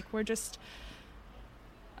 really. Like, we're just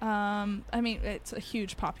I mean, it's a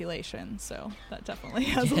huge population, so that definitely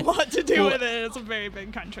has a lot to do with it. It's a very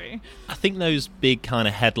big country. I think those big kind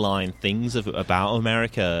of headline things about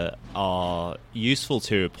America are useful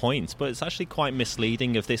to a point, but it's actually quite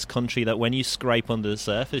misleading of this country, that when you scrape under the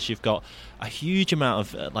surface, you've got a huge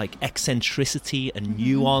amount of like eccentricity and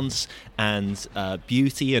nuance and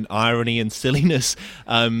beauty and irony and silliness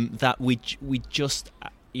that we just...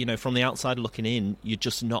 from the outside looking in, you're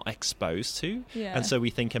just not exposed to. Yeah. And so we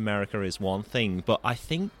think America is one thing, but I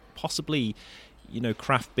think possibly,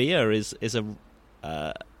 craft beer is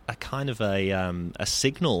a kind of a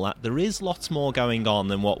signal that there is lots more going on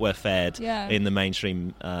than what we're fed in the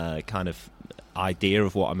mainstream kind of idea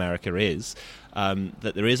of what America is.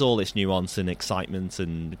 That there is all this nuance and excitement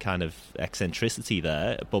and kind of eccentricity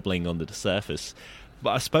there bubbling under the surface.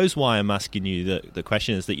 But I suppose why I'm asking you the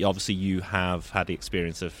question is that you have had the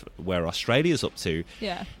experience of where Australia's up to.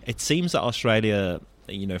 Yeah. It seems that Australia,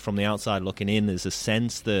 from the outside looking in, there's a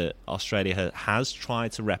sense that Australia has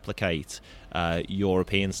tried to replicate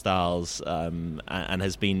European styles and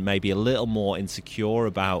has been maybe a little more insecure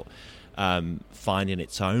about finding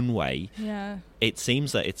its own way. Yeah. It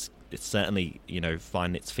seems that it's certainly,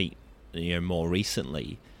 finding its feet, more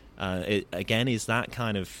recently. Is that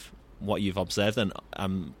kind of what you've observed? And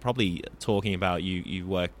I'm probably talking about you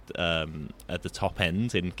worked at the top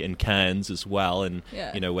end in Cairns as well, and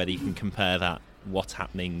whether you can compare that, what's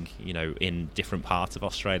happening in different parts of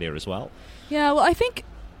Australia as well. Yeah, well,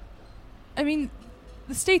 I mean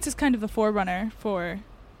the States is kind of the forerunner for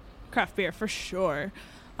craft beer for sure.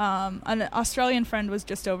 An Australian friend was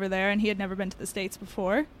just over there, and he had never been to the States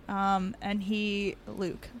before, and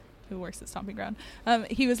Luke, who works at Stomping Ground,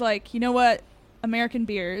 he was like, you know what, American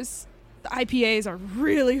beers, the IPAs are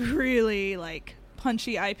really, really like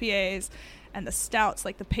punchy IPAs, and the stouts,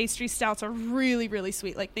 like the pastry stouts, are really, really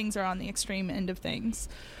sweet. Like, things are on the extreme end of things.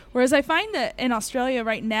 Whereas I find that in Australia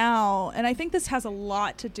right now, and I think this has a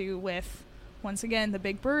lot to do with, once again, the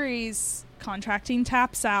big breweries contracting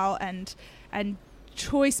taps out and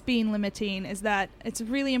choice being limiting, is that it's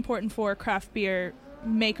really important for craft beer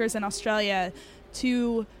makers in Australia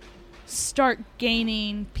to start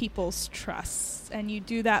gaining people's trust, and you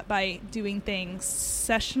do that by doing things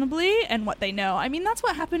sessionably and what they know. I mean, that's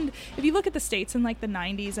what happened if you look at the States in like the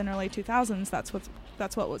 90s and early 2000s.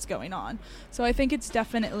 That's what was going on. So I think it's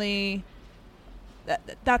definitely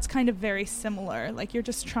that's kind of very similar. Like we're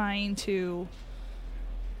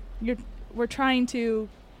trying to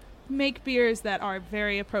make beers that are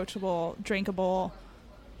very approachable, drinkable.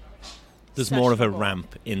 There's more of a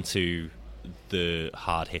ramp into the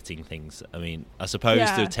hard-hitting things. I mean, I suppose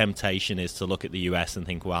the temptation is to look at the US and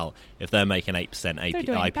think, well, if they're making 8%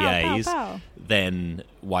 IPAs, then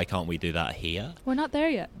why can't we do that here? We're not there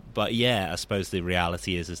yet. But yeah, I suppose the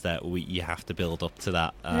reality is that you have to build up to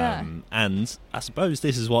that. And I suppose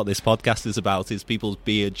this is what this podcast is about, is people's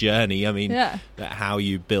beer journey. I mean, how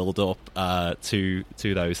you build up to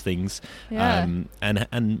those things, and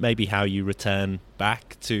maybe how you return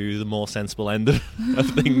back to the more sensible end of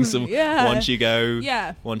things. Once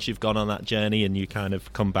you've gone on that journey and you kind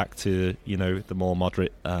of come back to, the more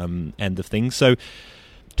moderate end of things. So,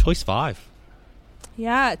 choice 5.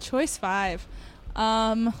 Yeah, choice 5.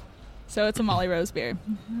 So it's a Molly Rose beer.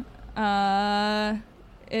 And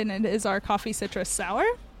it is our coffee citrus sour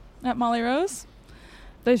at Molly Rose.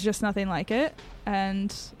 There's just nothing like it.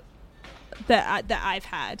 And that I've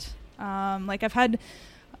had. I've had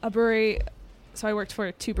a brewery. So I worked for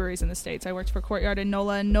 2 breweries in the States. I worked for Courtyard and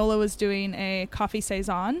NOLA. And NOLA was doing a coffee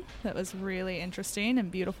saison that was really interesting and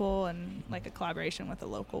beautiful, and like a collaboration with a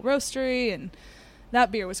local roastery, and that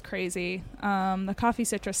beer was crazy. The coffee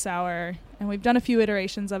citrus sour, and we've done a few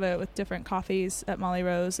iterations of it with different coffees at Molly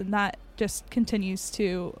Rose, and that just continues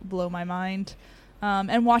to blow my mind.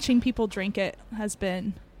 And watching people drink it has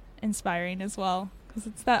been inspiring as well, because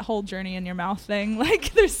it's that whole journey in your mouth thing.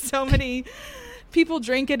 Like, there's so many people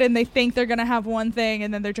drink it and they think they're going to have one thing,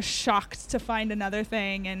 and then they're just shocked to find another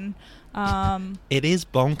thing. And it is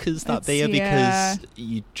bonkers, that beer, because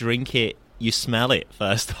you drink it, you smell it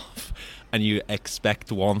first off, and you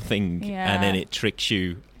expect one thing, and then it tricks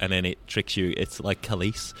you, It's like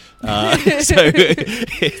Khalees. So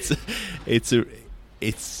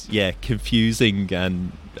it's confusing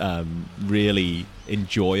and really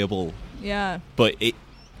enjoyable. Yeah. But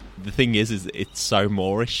the thing is it's so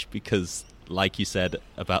Moorish, because, like you said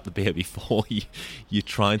about the beer before, you're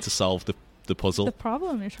trying to solve the puzzle. The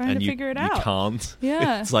problem. You're trying to figure it out. You can't.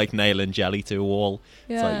 Yeah. It's like nailing jelly to a wall.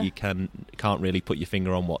 Yeah. It's like you can't really put your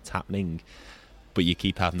finger on what's happening, but you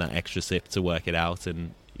keep having that extra sip to work it out.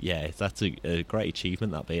 And that's a great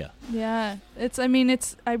achievement, that beer. Yeah.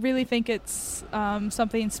 I really think it's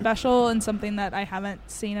something special and something that I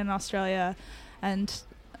haven't seen in Australia. And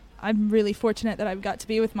I'm really fortunate that I've got to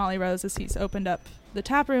be with Molly Rose as he's opened up the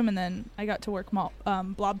tap room, and then I got to work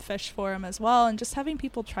Blobfish for him as well, and just having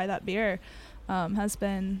people try that beer has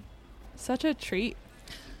been such a treat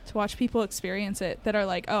to watch people experience it that are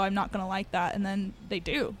like, oh, I'm not going to like that, and then they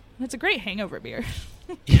do. It's a great hangover beer.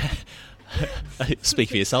 Yeah. Speak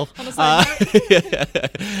for yourself. I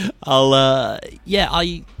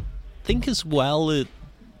think as well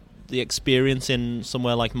the experience in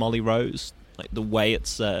somewhere like Molly Rose, like the way it's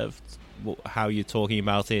served, how you're talking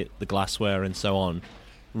about it, the glassware and so on,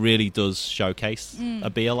 really does showcase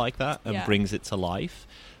a beer like that and brings it to life.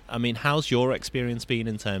 I mean, how's your experience been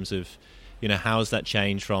in terms of, how's that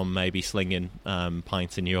changed from maybe slinging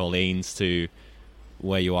pints in New Orleans to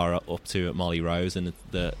where you are up to at Molly Rose, and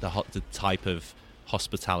the type of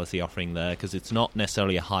hospitality offering there? Because it's not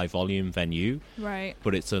necessarily a high volume venue, right?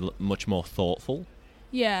 But it's a much more thoughtful.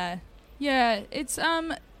 Yeah. It's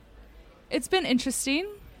been interesting.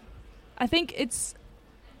 I think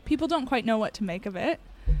people don't quite know what to make of it.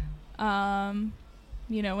 When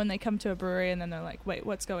they come to a brewery and then they're like, wait,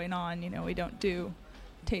 what's going on? We don't do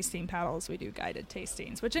tasting paddles. We do guided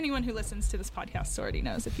tastings, which anyone who listens to this podcast already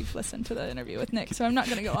knows if you've listened to the interview with Nick. So I'm not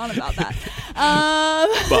going to go on about that.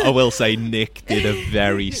 But I will say Nick did a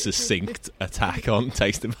very succinct attack on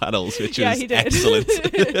tasting paddles, which was he did. Excellent.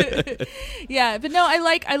 Yeah, but no,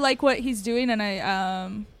 I like what he's doing,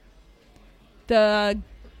 and the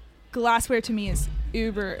glassware to me is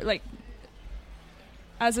uber, like,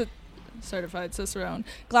 as a certified Cicerone,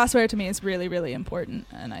 glassware to me is really, really important,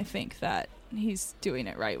 and I think that he's doing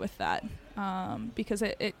it right with that, because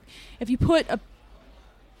if you put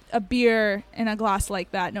a beer in a glass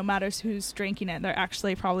like that, no matter who's drinking it, they're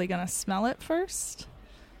actually probably going to smell it first,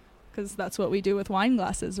 because that's what we do with wine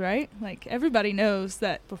glasses, right? Like, everybody knows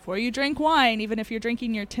that before you drink wine, even if you're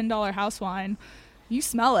drinking your $10 house wine, you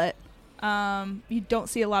smell it. You don't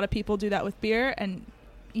see a lot of people do that with beer, and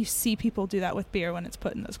you see people do that with beer when it's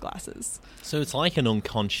put in those glasses. So it's like an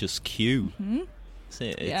unconscious cue. Mm-hmm.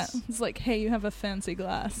 It's like, hey, you have a fancy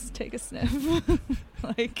glass, take a sniff.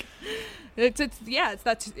 Like,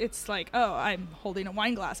 it's like, oh, I'm holding a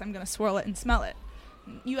wine glass, I'm going to swirl it and smell it.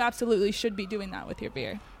 You absolutely should be doing that with your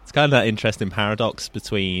beer. It's kind of that interesting paradox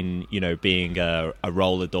between, being a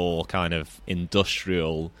roller door kind of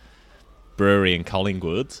industrial brewery in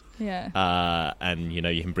Collingwood. Yeah. And, you know,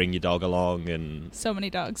 you can bring your dog along and... So many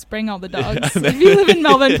dogs. Bring all the dogs. If you live in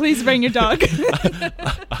Melbourne, please bring your dog.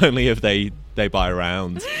 Only if they buy a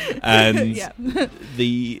round. And yeah.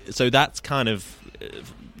 So that's kind of,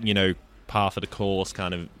 you know, par for the course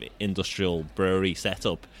kind of industrial brewery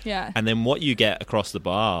setup. Yeah. And then what you get across the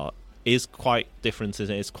bar is quite different.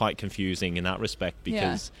 It's quite confusing in that respect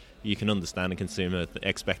because you can understand a consumer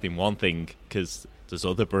expecting one thing because there's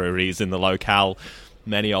other breweries in the locale,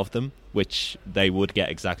 many of them, which they would get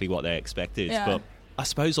exactly what they expected. Yeah. But I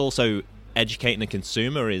suppose also educating the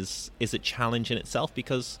consumer is a challenge in itself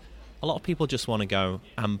because a lot of people just want to go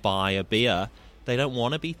and buy a beer. They don't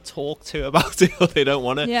want to be talked to about it, or they don't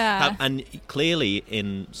want to have... And clearly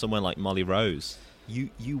in somewhere like Molly Rose,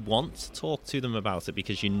 you want to talk to them about it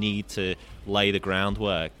because you need to lay the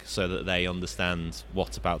groundwork so that they understand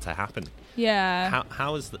what's about to happen. Yeah.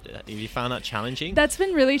 How have you found that challenging? That's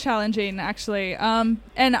been really challenging, actually. And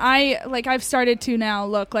I've started to now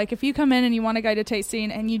look, like, if you come in and you want a guided tasting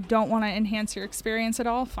and you don't want to enhance your experience at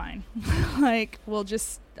all, fine. Like,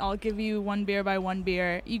 I'll give you one beer by one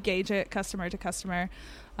beer. You gauge it customer to customer.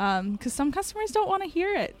 Because some customers don't want to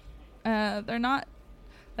hear it. They're not,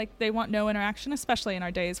 like, they want no interaction, especially in our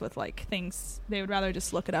days with, like, things. They would rather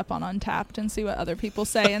just look it up on Untapped and see what other people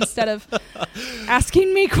say instead of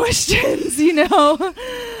asking me questions, you know?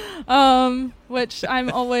 Which I'm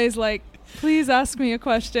always like, please ask me a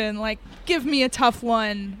question. Like, give me a tough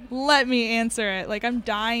one. Let me answer it. Like, I'm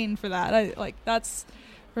dying for that. That's,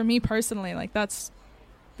 for me personally, like, that's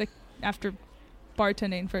after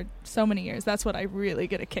bartending for so many years, that's what I really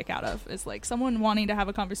get a kick out of, is like someone wanting to have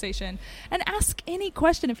a conversation and ask any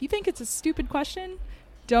question. If you think it's a stupid question,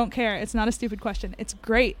 don't care. It's not a stupid question. It's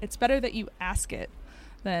great. It's better that you ask it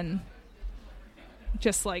than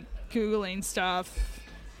just like Googling stuff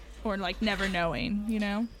or like never knowing, you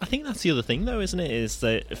know? I think that's the other thing though, isn't it? Is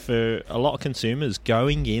that for a lot of consumers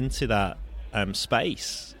going into that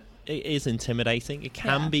space, it is intimidating. It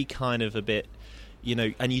can be kind of a bit, you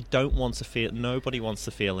know, and you don't want to feel, nobody wants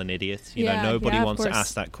to feel an idiot. You know, nobody wants to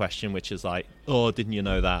ask that question, which is like, oh, didn't you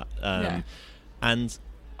know that? And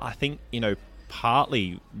I think, you know,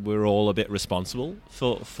 partly we're all a bit responsible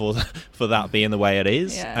for that being the way it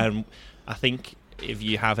is. Yeah. And I think if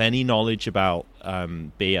you have any knowledge about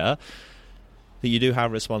beer, that you do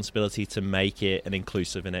have a responsibility to make it an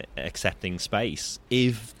inclusive and accepting space.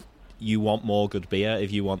 If you want more good beer,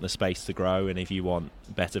 if you want the space to grow, and if you want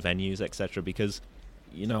better venues, etc. Because,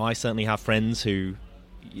 you know, I certainly have friends who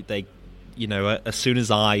they, you know, as soon as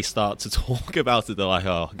I start to talk about it, they're like,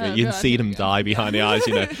 oh you can see them die behind the eyes,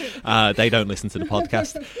 you know. They don't listen to the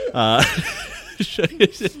podcast.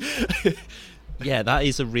 Yeah, that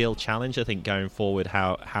is a real challenge, I think, going forward,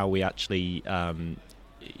 how we actually,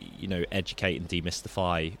 you know, educate and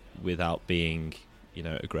demystify without being, you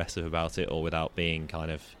know, aggressive about it or without being kind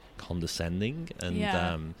of condescending.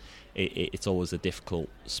 And it's always a difficult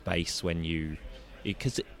space when you...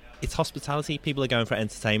 Because it's hospitality. People are going for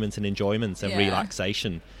entertainment and enjoyment and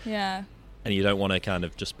relaxation. Yeah. And you don't want to kind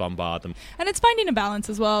of just bombard them. And it's finding a balance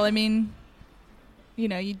as well. I mean, you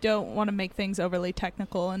know, you don't want to make things overly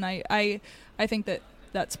technical. And I think that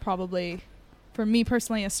that's probably, for me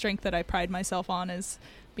personally, a strength that I pride myself on, is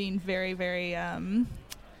being very, very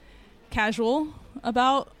casual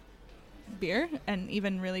about beer, and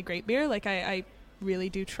even really great beer. Like, I really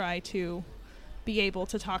do try to be able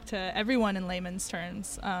to talk to everyone in layman's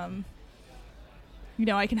terms. You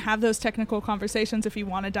know, I can have those technical conversations if you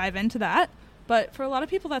want to dive into that, but for a lot of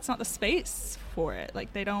people, that's not the space for it.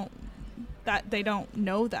 Like, they don't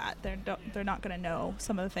know that. They're not going to know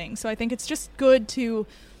some of the things. So I think it's just good to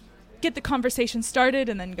get the conversation started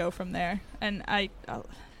and then go from there. And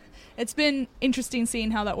it's been interesting seeing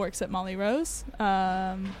how that works at Molly Rose.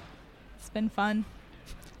 It's been fun.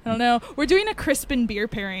 I don't know. We're doing a crisp and beer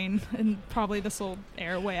pairing, and probably this will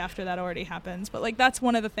air way after that already happens. But, like, that's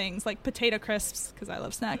one of the things, like potato crisps, because I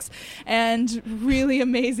love snacks, and really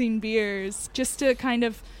amazing beers, just to kind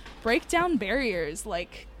of break down barriers.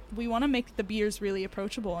 Like, we want to make the beers really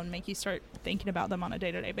approachable and make you start thinking about them on a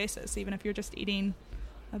day-to-day basis, even if you're just eating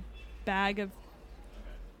a bag of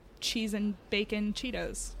cheese and bacon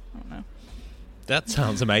Cheetos. I don't know. That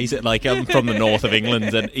sounds amazing. Like, I'm from the north of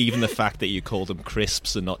England, and even the fact that you call them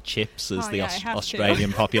crisps and not chips, as the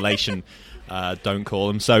Australian population don't call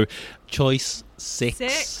them. So, choice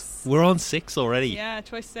 6. We're on 6 already. Yeah,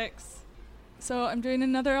 choice 6. So I'm doing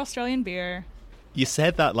another Australian beer. You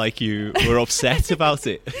said that like you were upset about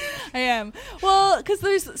it. I am. Well, because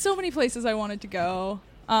there's so many places I wanted to go.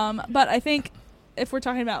 But I think if we're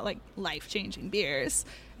talking about, like, life-changing beers,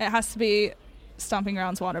 it has to be Stomping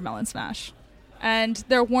Grounds Watermelon Smash. And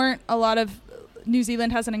there weren't a lot of... New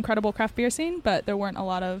Zealand has an incredible craft beer scene, but there weren't a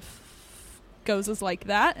lot of gozas like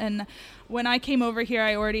that. And when I came over here,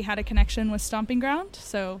 I already had a connection with Stomping Ground.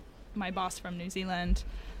 So my boss from New Zealand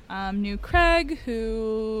knew Greig,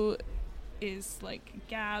 who is like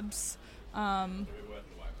Gabs.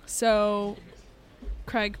 So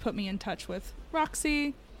Greig put me in touch with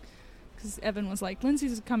Roxy, because Evan was like,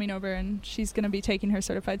 Lindsay's coming over and she's going to be taking her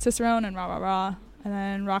certified Cicerone and rah. And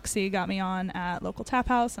then Roxy got me on at local tap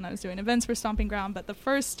house, and I was doing events for Stomping Ground. But the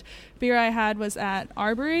first beer I had was at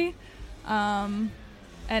Arbery, and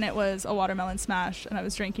it was a watermelon smash, and I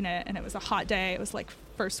was drinking it, and it was a hot day. It was like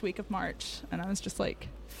first week of March, and I was just like,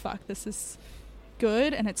 fuck, this is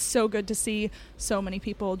good. And it's so good to see so many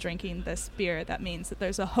people drinking this beer. That means that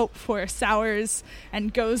there's a hope for sours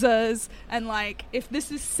and gozas, and like, if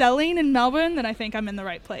this is selling in Melbourne, then I think I'm in the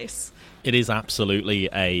right place. It is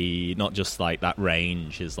absolutely not just like that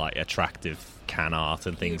range is like attractive can art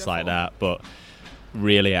and things like that, but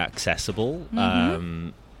really accessible.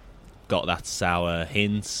 Got that sour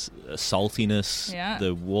hints, saltiness. Yeah.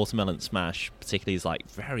 The watermelon smash particularly is like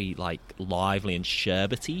very like lively and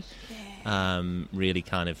sherbety. Really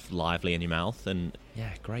kind of lively in your mouth, and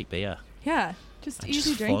great beer. Yeah, just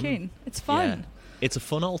easy drinking. It's fun. Yeah. It's a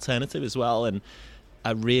fun alternative as well, and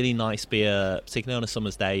a really nice beer, particularly on a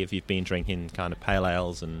summer's day if you've been drinking kind of pale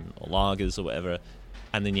ales or lagers or whatever,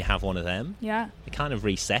 and then you have one of them. Yeah. It kind of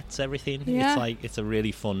resets everything. Yeah. It's a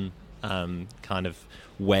really fun kind of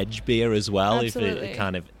wedge beer as well. Absolutely. If it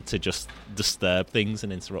kind of to just disturb things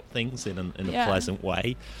and interrupt things in a pleasant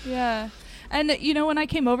way. Yeah. And, you know, when I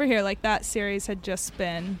came over here, like, that series had just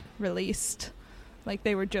been released. Like,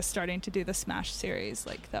 they were just starting to do the Smash series.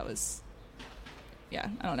 Like, that was... I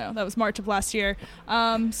don't know. That was March of last year.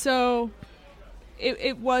 So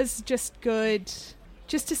it was just good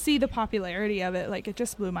just to see the popularity of it. Like, it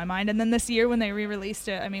just blew my mind. And then this year when they re-released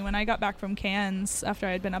it, I mean, when I got back from Cairns after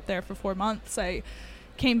I had been up there for 4 months, I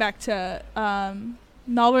came back to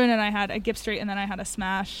Melbourne, and I had a Gipp Street, and then I had a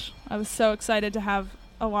Smash. I was so excited to have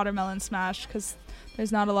a watermelon smash, because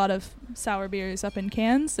there's not a lot of sour beers up in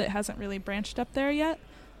Cairns. It hasn't really branched up there yet.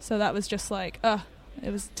 So that was just like,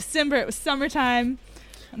 it was December, it was summertime,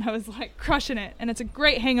 and I was like crushing it. And it's a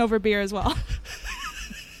great hangover beer as well.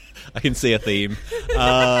 I can see a theme.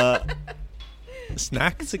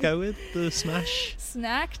 Snack to go with the smash?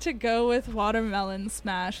 Snack to go with watermelon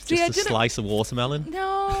smash. Just a slice of watermelon?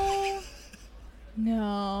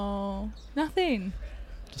 No, nothing.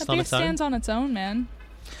 Just that beer stands on its own, man.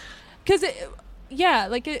 Because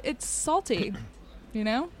it's salty, you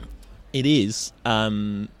know? It is.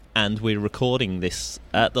 And we're recording this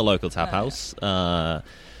at the local tap house.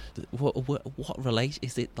 What relation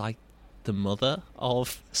is it? Like the mother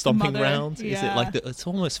of Stomping Ground? Yeah. Is it like it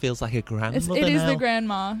almost feels like a grandmother? It is the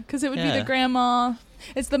grandma, because it would be the grandma.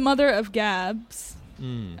 It's the mother of Gabs,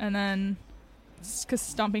 and then because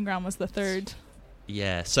Stomping Ground was the third.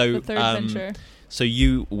 Yeah. So the third venture. So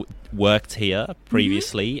you worked here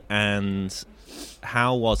previously, and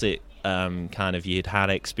how was it? Kind of, you'd had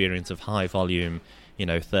experience of high volume,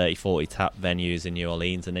 30, 40 tap venues in New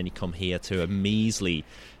Orleans, and then you come here to a measly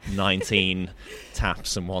 19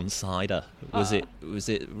 taps and one cider. Was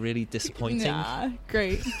it really disappointing? Nah,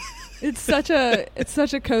 great. It's such a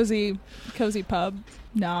cozy pub.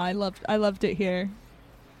 No, I loved it here.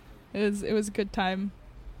 It was a good time.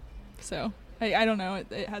 So I don't know.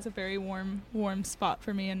 It has a very warm spot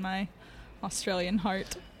for me in my Australian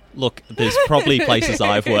heart. Look, there's probably places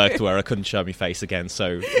I've worked where I couldn't show my face again,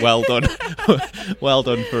 so well done. Well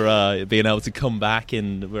done for being able to come back.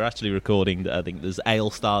 And we're actually recording, I think there's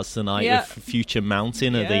Ale Stars tonight with Future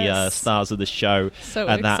Mountain are the stars of the show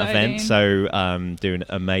at that event. So doing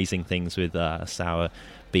amazing things with sour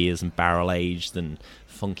beers and barrel-aged and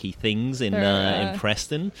funky things in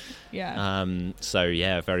Preston. Yeah.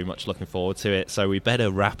 Very much looking forward to it. So we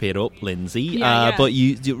better wrap it up, Lindsay. But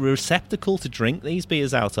you're receptacle to drink these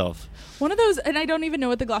beers out of? One of those, and I don't even know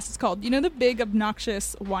what the glass is called. You know the big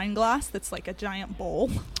obnoxious wine glass that's like a giant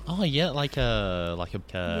bowl? Oh yeah, like a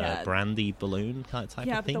brandy balloon kind of type of thing.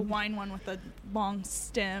 Yeah, but the wine one with the long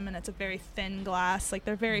stem, and it's a very thin glass. Like,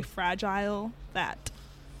 they're very fragile. I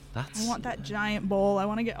want that giant bowl. I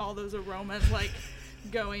want to get all those aromas like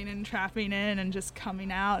going and trapping in and just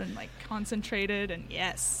coming out and like concentrated, and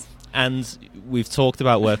yes. And we've talked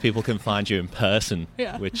about where people can find you in person,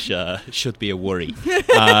 which should be a worry.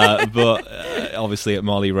 But obviously at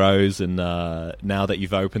Molly Rose, and now that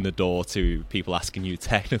you've opened the door to people asking you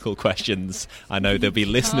technical questions, I know there'll be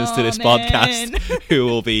listeners to this podcast who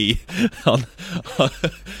will be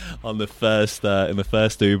on the first in the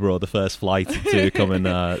first Uber or the first flight to come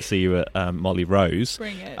and see you at Molly Rose.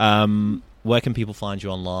 Bring it. where can people find you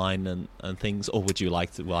online and things, or would you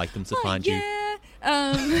like them to find you?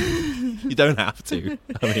 You don't have to.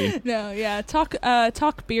 I mean, no, yeah.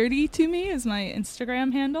 Talk beardy to me is my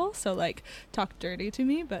Instagram handle. So like talk dirty to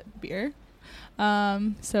me, but beer.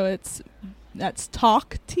 So that's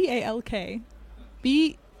talk TALK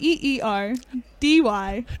BEERDY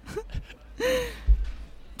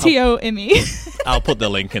TOME. I'll put the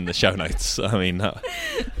link in the show notes. I mean,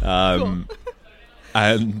 cool.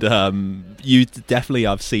 And you definitely,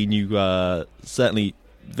 I've seen you certainly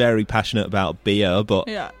very passionate about beer, but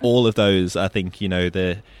all of those, I think,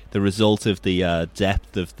 the result of the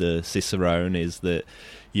depth of the Cicerone is that,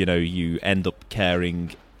 you end up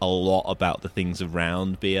caring a lot about the things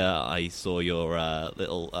around beer. I saw your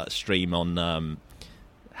little stream on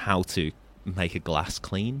how to make a glass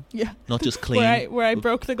clean. Yeah. Not just clean. Where I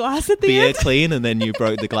broke the glass at the beer end. Beer clean, and then you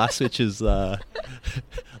broke the glass, which is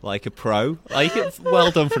like a pro. Like, well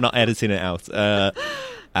done for not editing it out.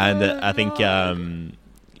 I think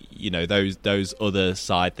those other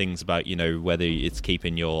side things about whether it's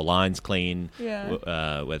keeping your lines clean,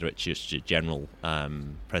 whether it's just your general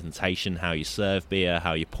presentation, how you serve beer,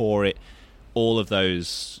 how you pour it, all of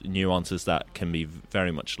those nuances that can be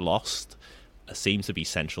very much lost seem to be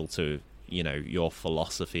central to your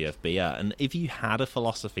philosophy of beer. And if you had a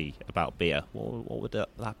philosophy about beer, what would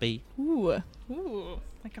that be? Ooh,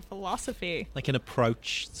 like a philosophy, like an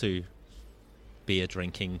approach to beer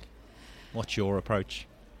drinking. What's your approach?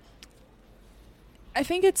 I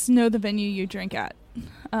think it's know the venue you drink at,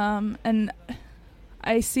 and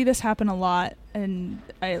I see this happen a lot, and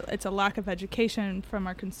it's a lack of education from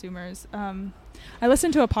our consumers. I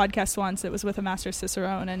listened to a podcast once. It was with a Master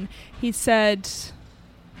Cicerone, and he said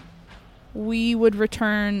we would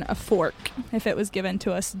return a fork if it was given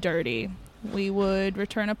to us dirty. We would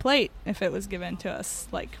return a plate if it was given to us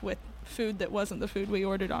like with food that wasn't the food we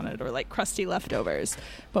ordered on it, or like crusty leftovers.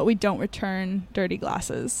 But we don't return dirty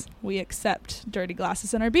glasses. We accept dirty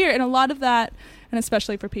glasses in our beer. And a lot of that, and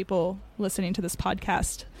especially for people listening to this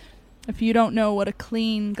podcast, if you don't know what a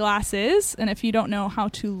clean glass is, and if you don't know how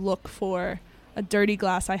to look for a dirty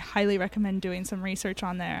glass, I highly recommend doing some research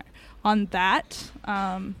on that.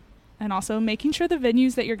 And also making sure the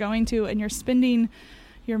venues that you're going to and you're spending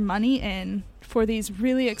your money in for these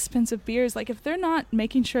really expensive beers, like if they're not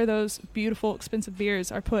making sure those beautiful expensive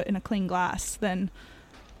beers are put in a clean glass, then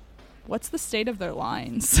what's the state of their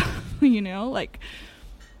lines? Like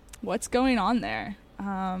what's going on there?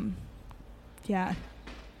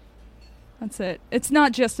 That's it. It's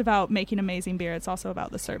not just about making amazing beer, it's also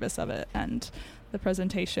about the service of it and the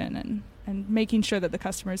presentation and making sure that the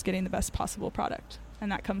customer is getting the best possible product.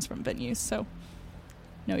 And that comes from venues. So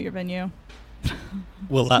know your venue.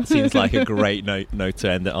 Well, that seems like a great note to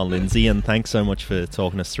end it on, Lindsay. And thanks so much for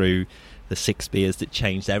talking us through the 6 beers that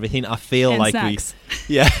changed everything. I feel like snacks.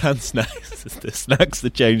 and snacks. The snacks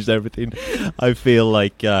that changed everything. I feel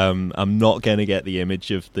like I'm not going to get the image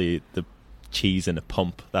of the cheese in a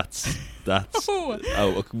pump. That's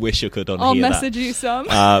I wish I could unhear that. I'll message you some.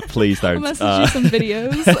 Please don't. I'll message you some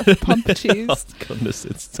videos of pump cheese. Oh goodness,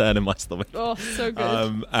 it's turning my stomach. Oh, so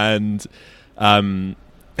good.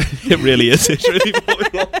 It really is. It's really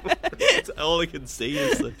falling off. All I can see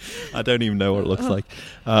is I don't even know what it looks like.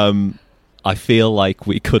 I feel like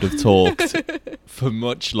we could have talked for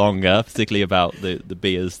much longer, particularly about the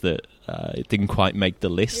beers that it didn't quite make the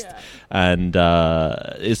list. Yeah. And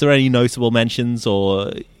is there any notable mentions, or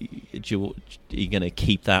are you going to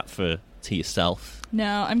keep that to yourself?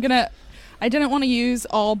 No, I didn't want to use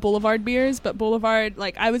all Boulevard beers, but Boulevard,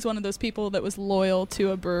 like I was one of those people that was loyal to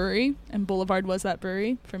a brewery, and Boulevard was that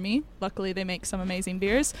brewery for me. Luckily, they make some amazing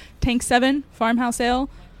beers. Tank 7 Farmhouse Ale,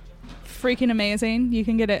 freaking amazing. You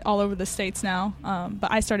can get it all over the States now.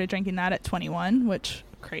 But I started drinking that at 21, which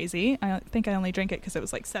crazy. I think I only drank it because it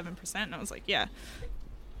was like 7%, and I was like, yeah,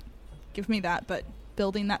 give me that. But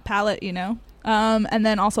building that palate, and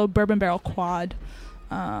then also Bourbon Barrel Quad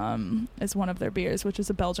is one of their beers, which is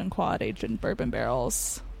a Belgian quad aged in bourbon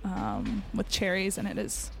barrels with cherries, and it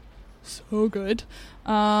is so good.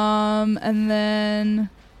 And then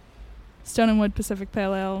Stone and Wood Pacific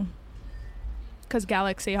Pale Ale, because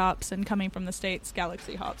Galaxy hops, and coming from the States,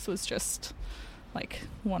 Galaxy hops was just like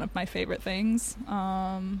one of my favorite things.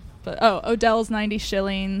 But Odell's 90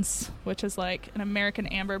 Shillings, which is like an American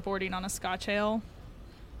amber bordering on a Scotch ale.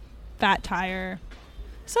 Fat Tire,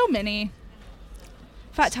 so many.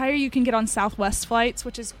 Fat Tire you can get on Southwest flights,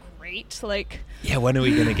 which is great. Like, yeah, when are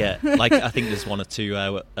we going to get? Like, I think there's 1 or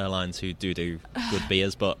 2 airlines who do good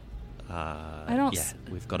beers, but I don't. Yeah,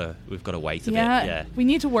 we've got to wait a bit. Yeah, we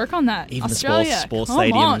need to work on that. Even Australia, the sports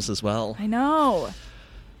stadiums as well. I know.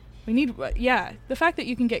 the fact that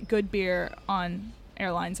you can get good beer on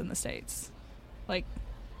airlines in the States. Like,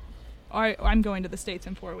 I'm going to the States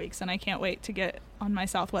in 4 weeks, and I can't wait to get on my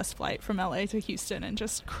Southwest flight from LA to Houston and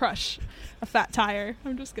just crush a Fat Tire.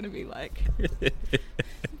 I'm just going to be like,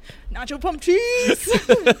 nacho pump cheese,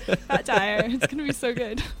 Fat Tire. It's going to be so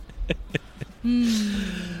good.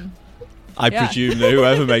 I presume that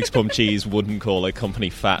whoever makes pump cheese wouldn't call a company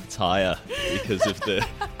Fat Tire because of the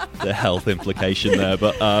health implication there.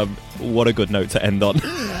 But what a good note to end on.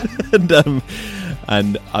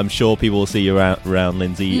 And I'm sure people will see you around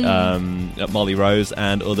Lindsay, at Molly Rose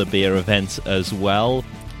and other beer events as well.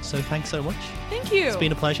 So thanks so much. Thank you. It's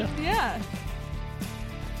been a pleasure. Yeah.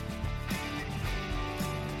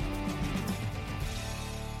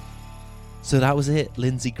 So that was it.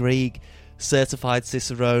 Lindsay Greig, certified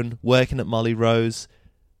Cicerone, working at Molly Rose.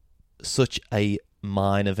 Such a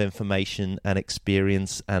mine of information and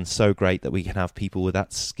experience, and so great that we can have people with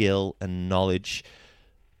that skill and knowledge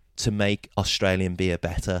to make Australian beer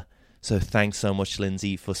better. So thanks so much,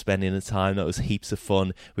 Lindsay, for spending the time. That was heaps of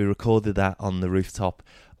fun. We recorded that on the rooftop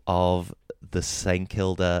of the St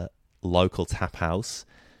Kilda local tap house,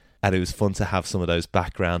 and it was fun to have some of those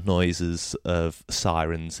background noises of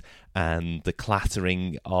sirens and the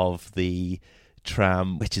clattering of the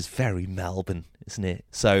tram, which is very Melbourne, isn't it?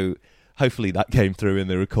 So hopefully that came through in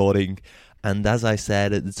the recording. And as I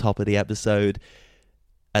said at the top of the episode,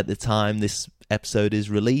 at the time this episode is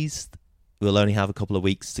released, we'll only have a couple of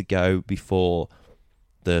weeks to go before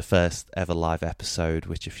the first ever live episode,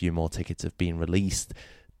 which a few more tickets have been released.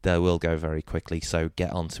 They will go very quickly, so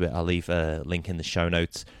get onto it. I'll leave a link in the show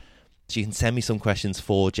notes. So you can send me some questions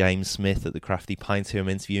for James Smith at the Crafty Pint who I'm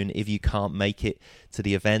interviewing. If you can't make it to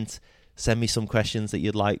the event, send me some questions that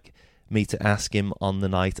you'd like me to ask him on the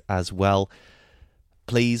night as well.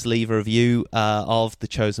 Please leave a review of the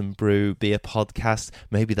Chosen Brew Beer podcast.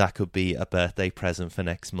 Maybe that could be a birthday present for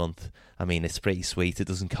next month. I mean, it's pretty sweet. It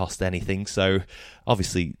doesn't cost anything. So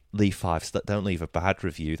obviously, leave 5 stars. Don't leave a bad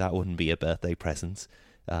review. That wouldn't be a birthday present.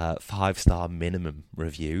 5-star minimum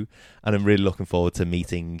review. And I'm really looking forward to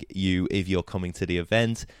meeting you if you're coming to the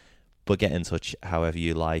event. But get in touch however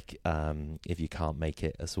you like if you can't make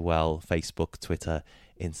it as well. Facebook, Twitter,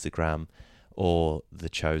 Instagram, or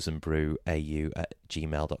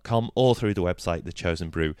thechosenbrewau@gmail.com, or through the website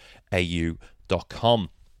thechosenbrewau.com.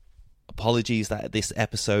 Apologies that this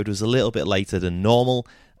episode was a little bit later than normal.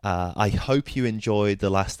 I hope you enjoyed the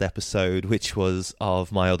last episode, which was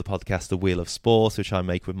of my other podcast, The Wheel of Sport, which I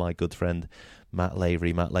make with my good friend Matt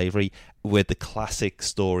Lavery, with the classic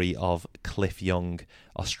story of Cliff Young,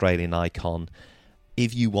 Australian icon.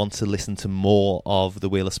 If you want to listen to more of The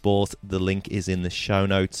Wheel of Sport, the link is in the show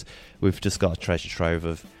notes. We've just got a treasure trove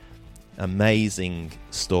of amazing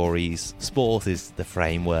stories. Sport is the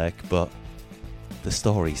framework, but the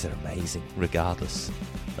stories are amazing regardless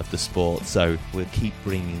of the sport. So we'll keep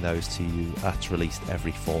bringing those to you. That's released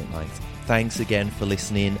every fortnight. Thanks again for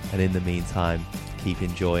listening, and in the meantime, keep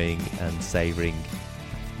enjoying and savouring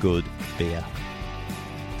good beer.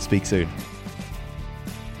 Speak soon.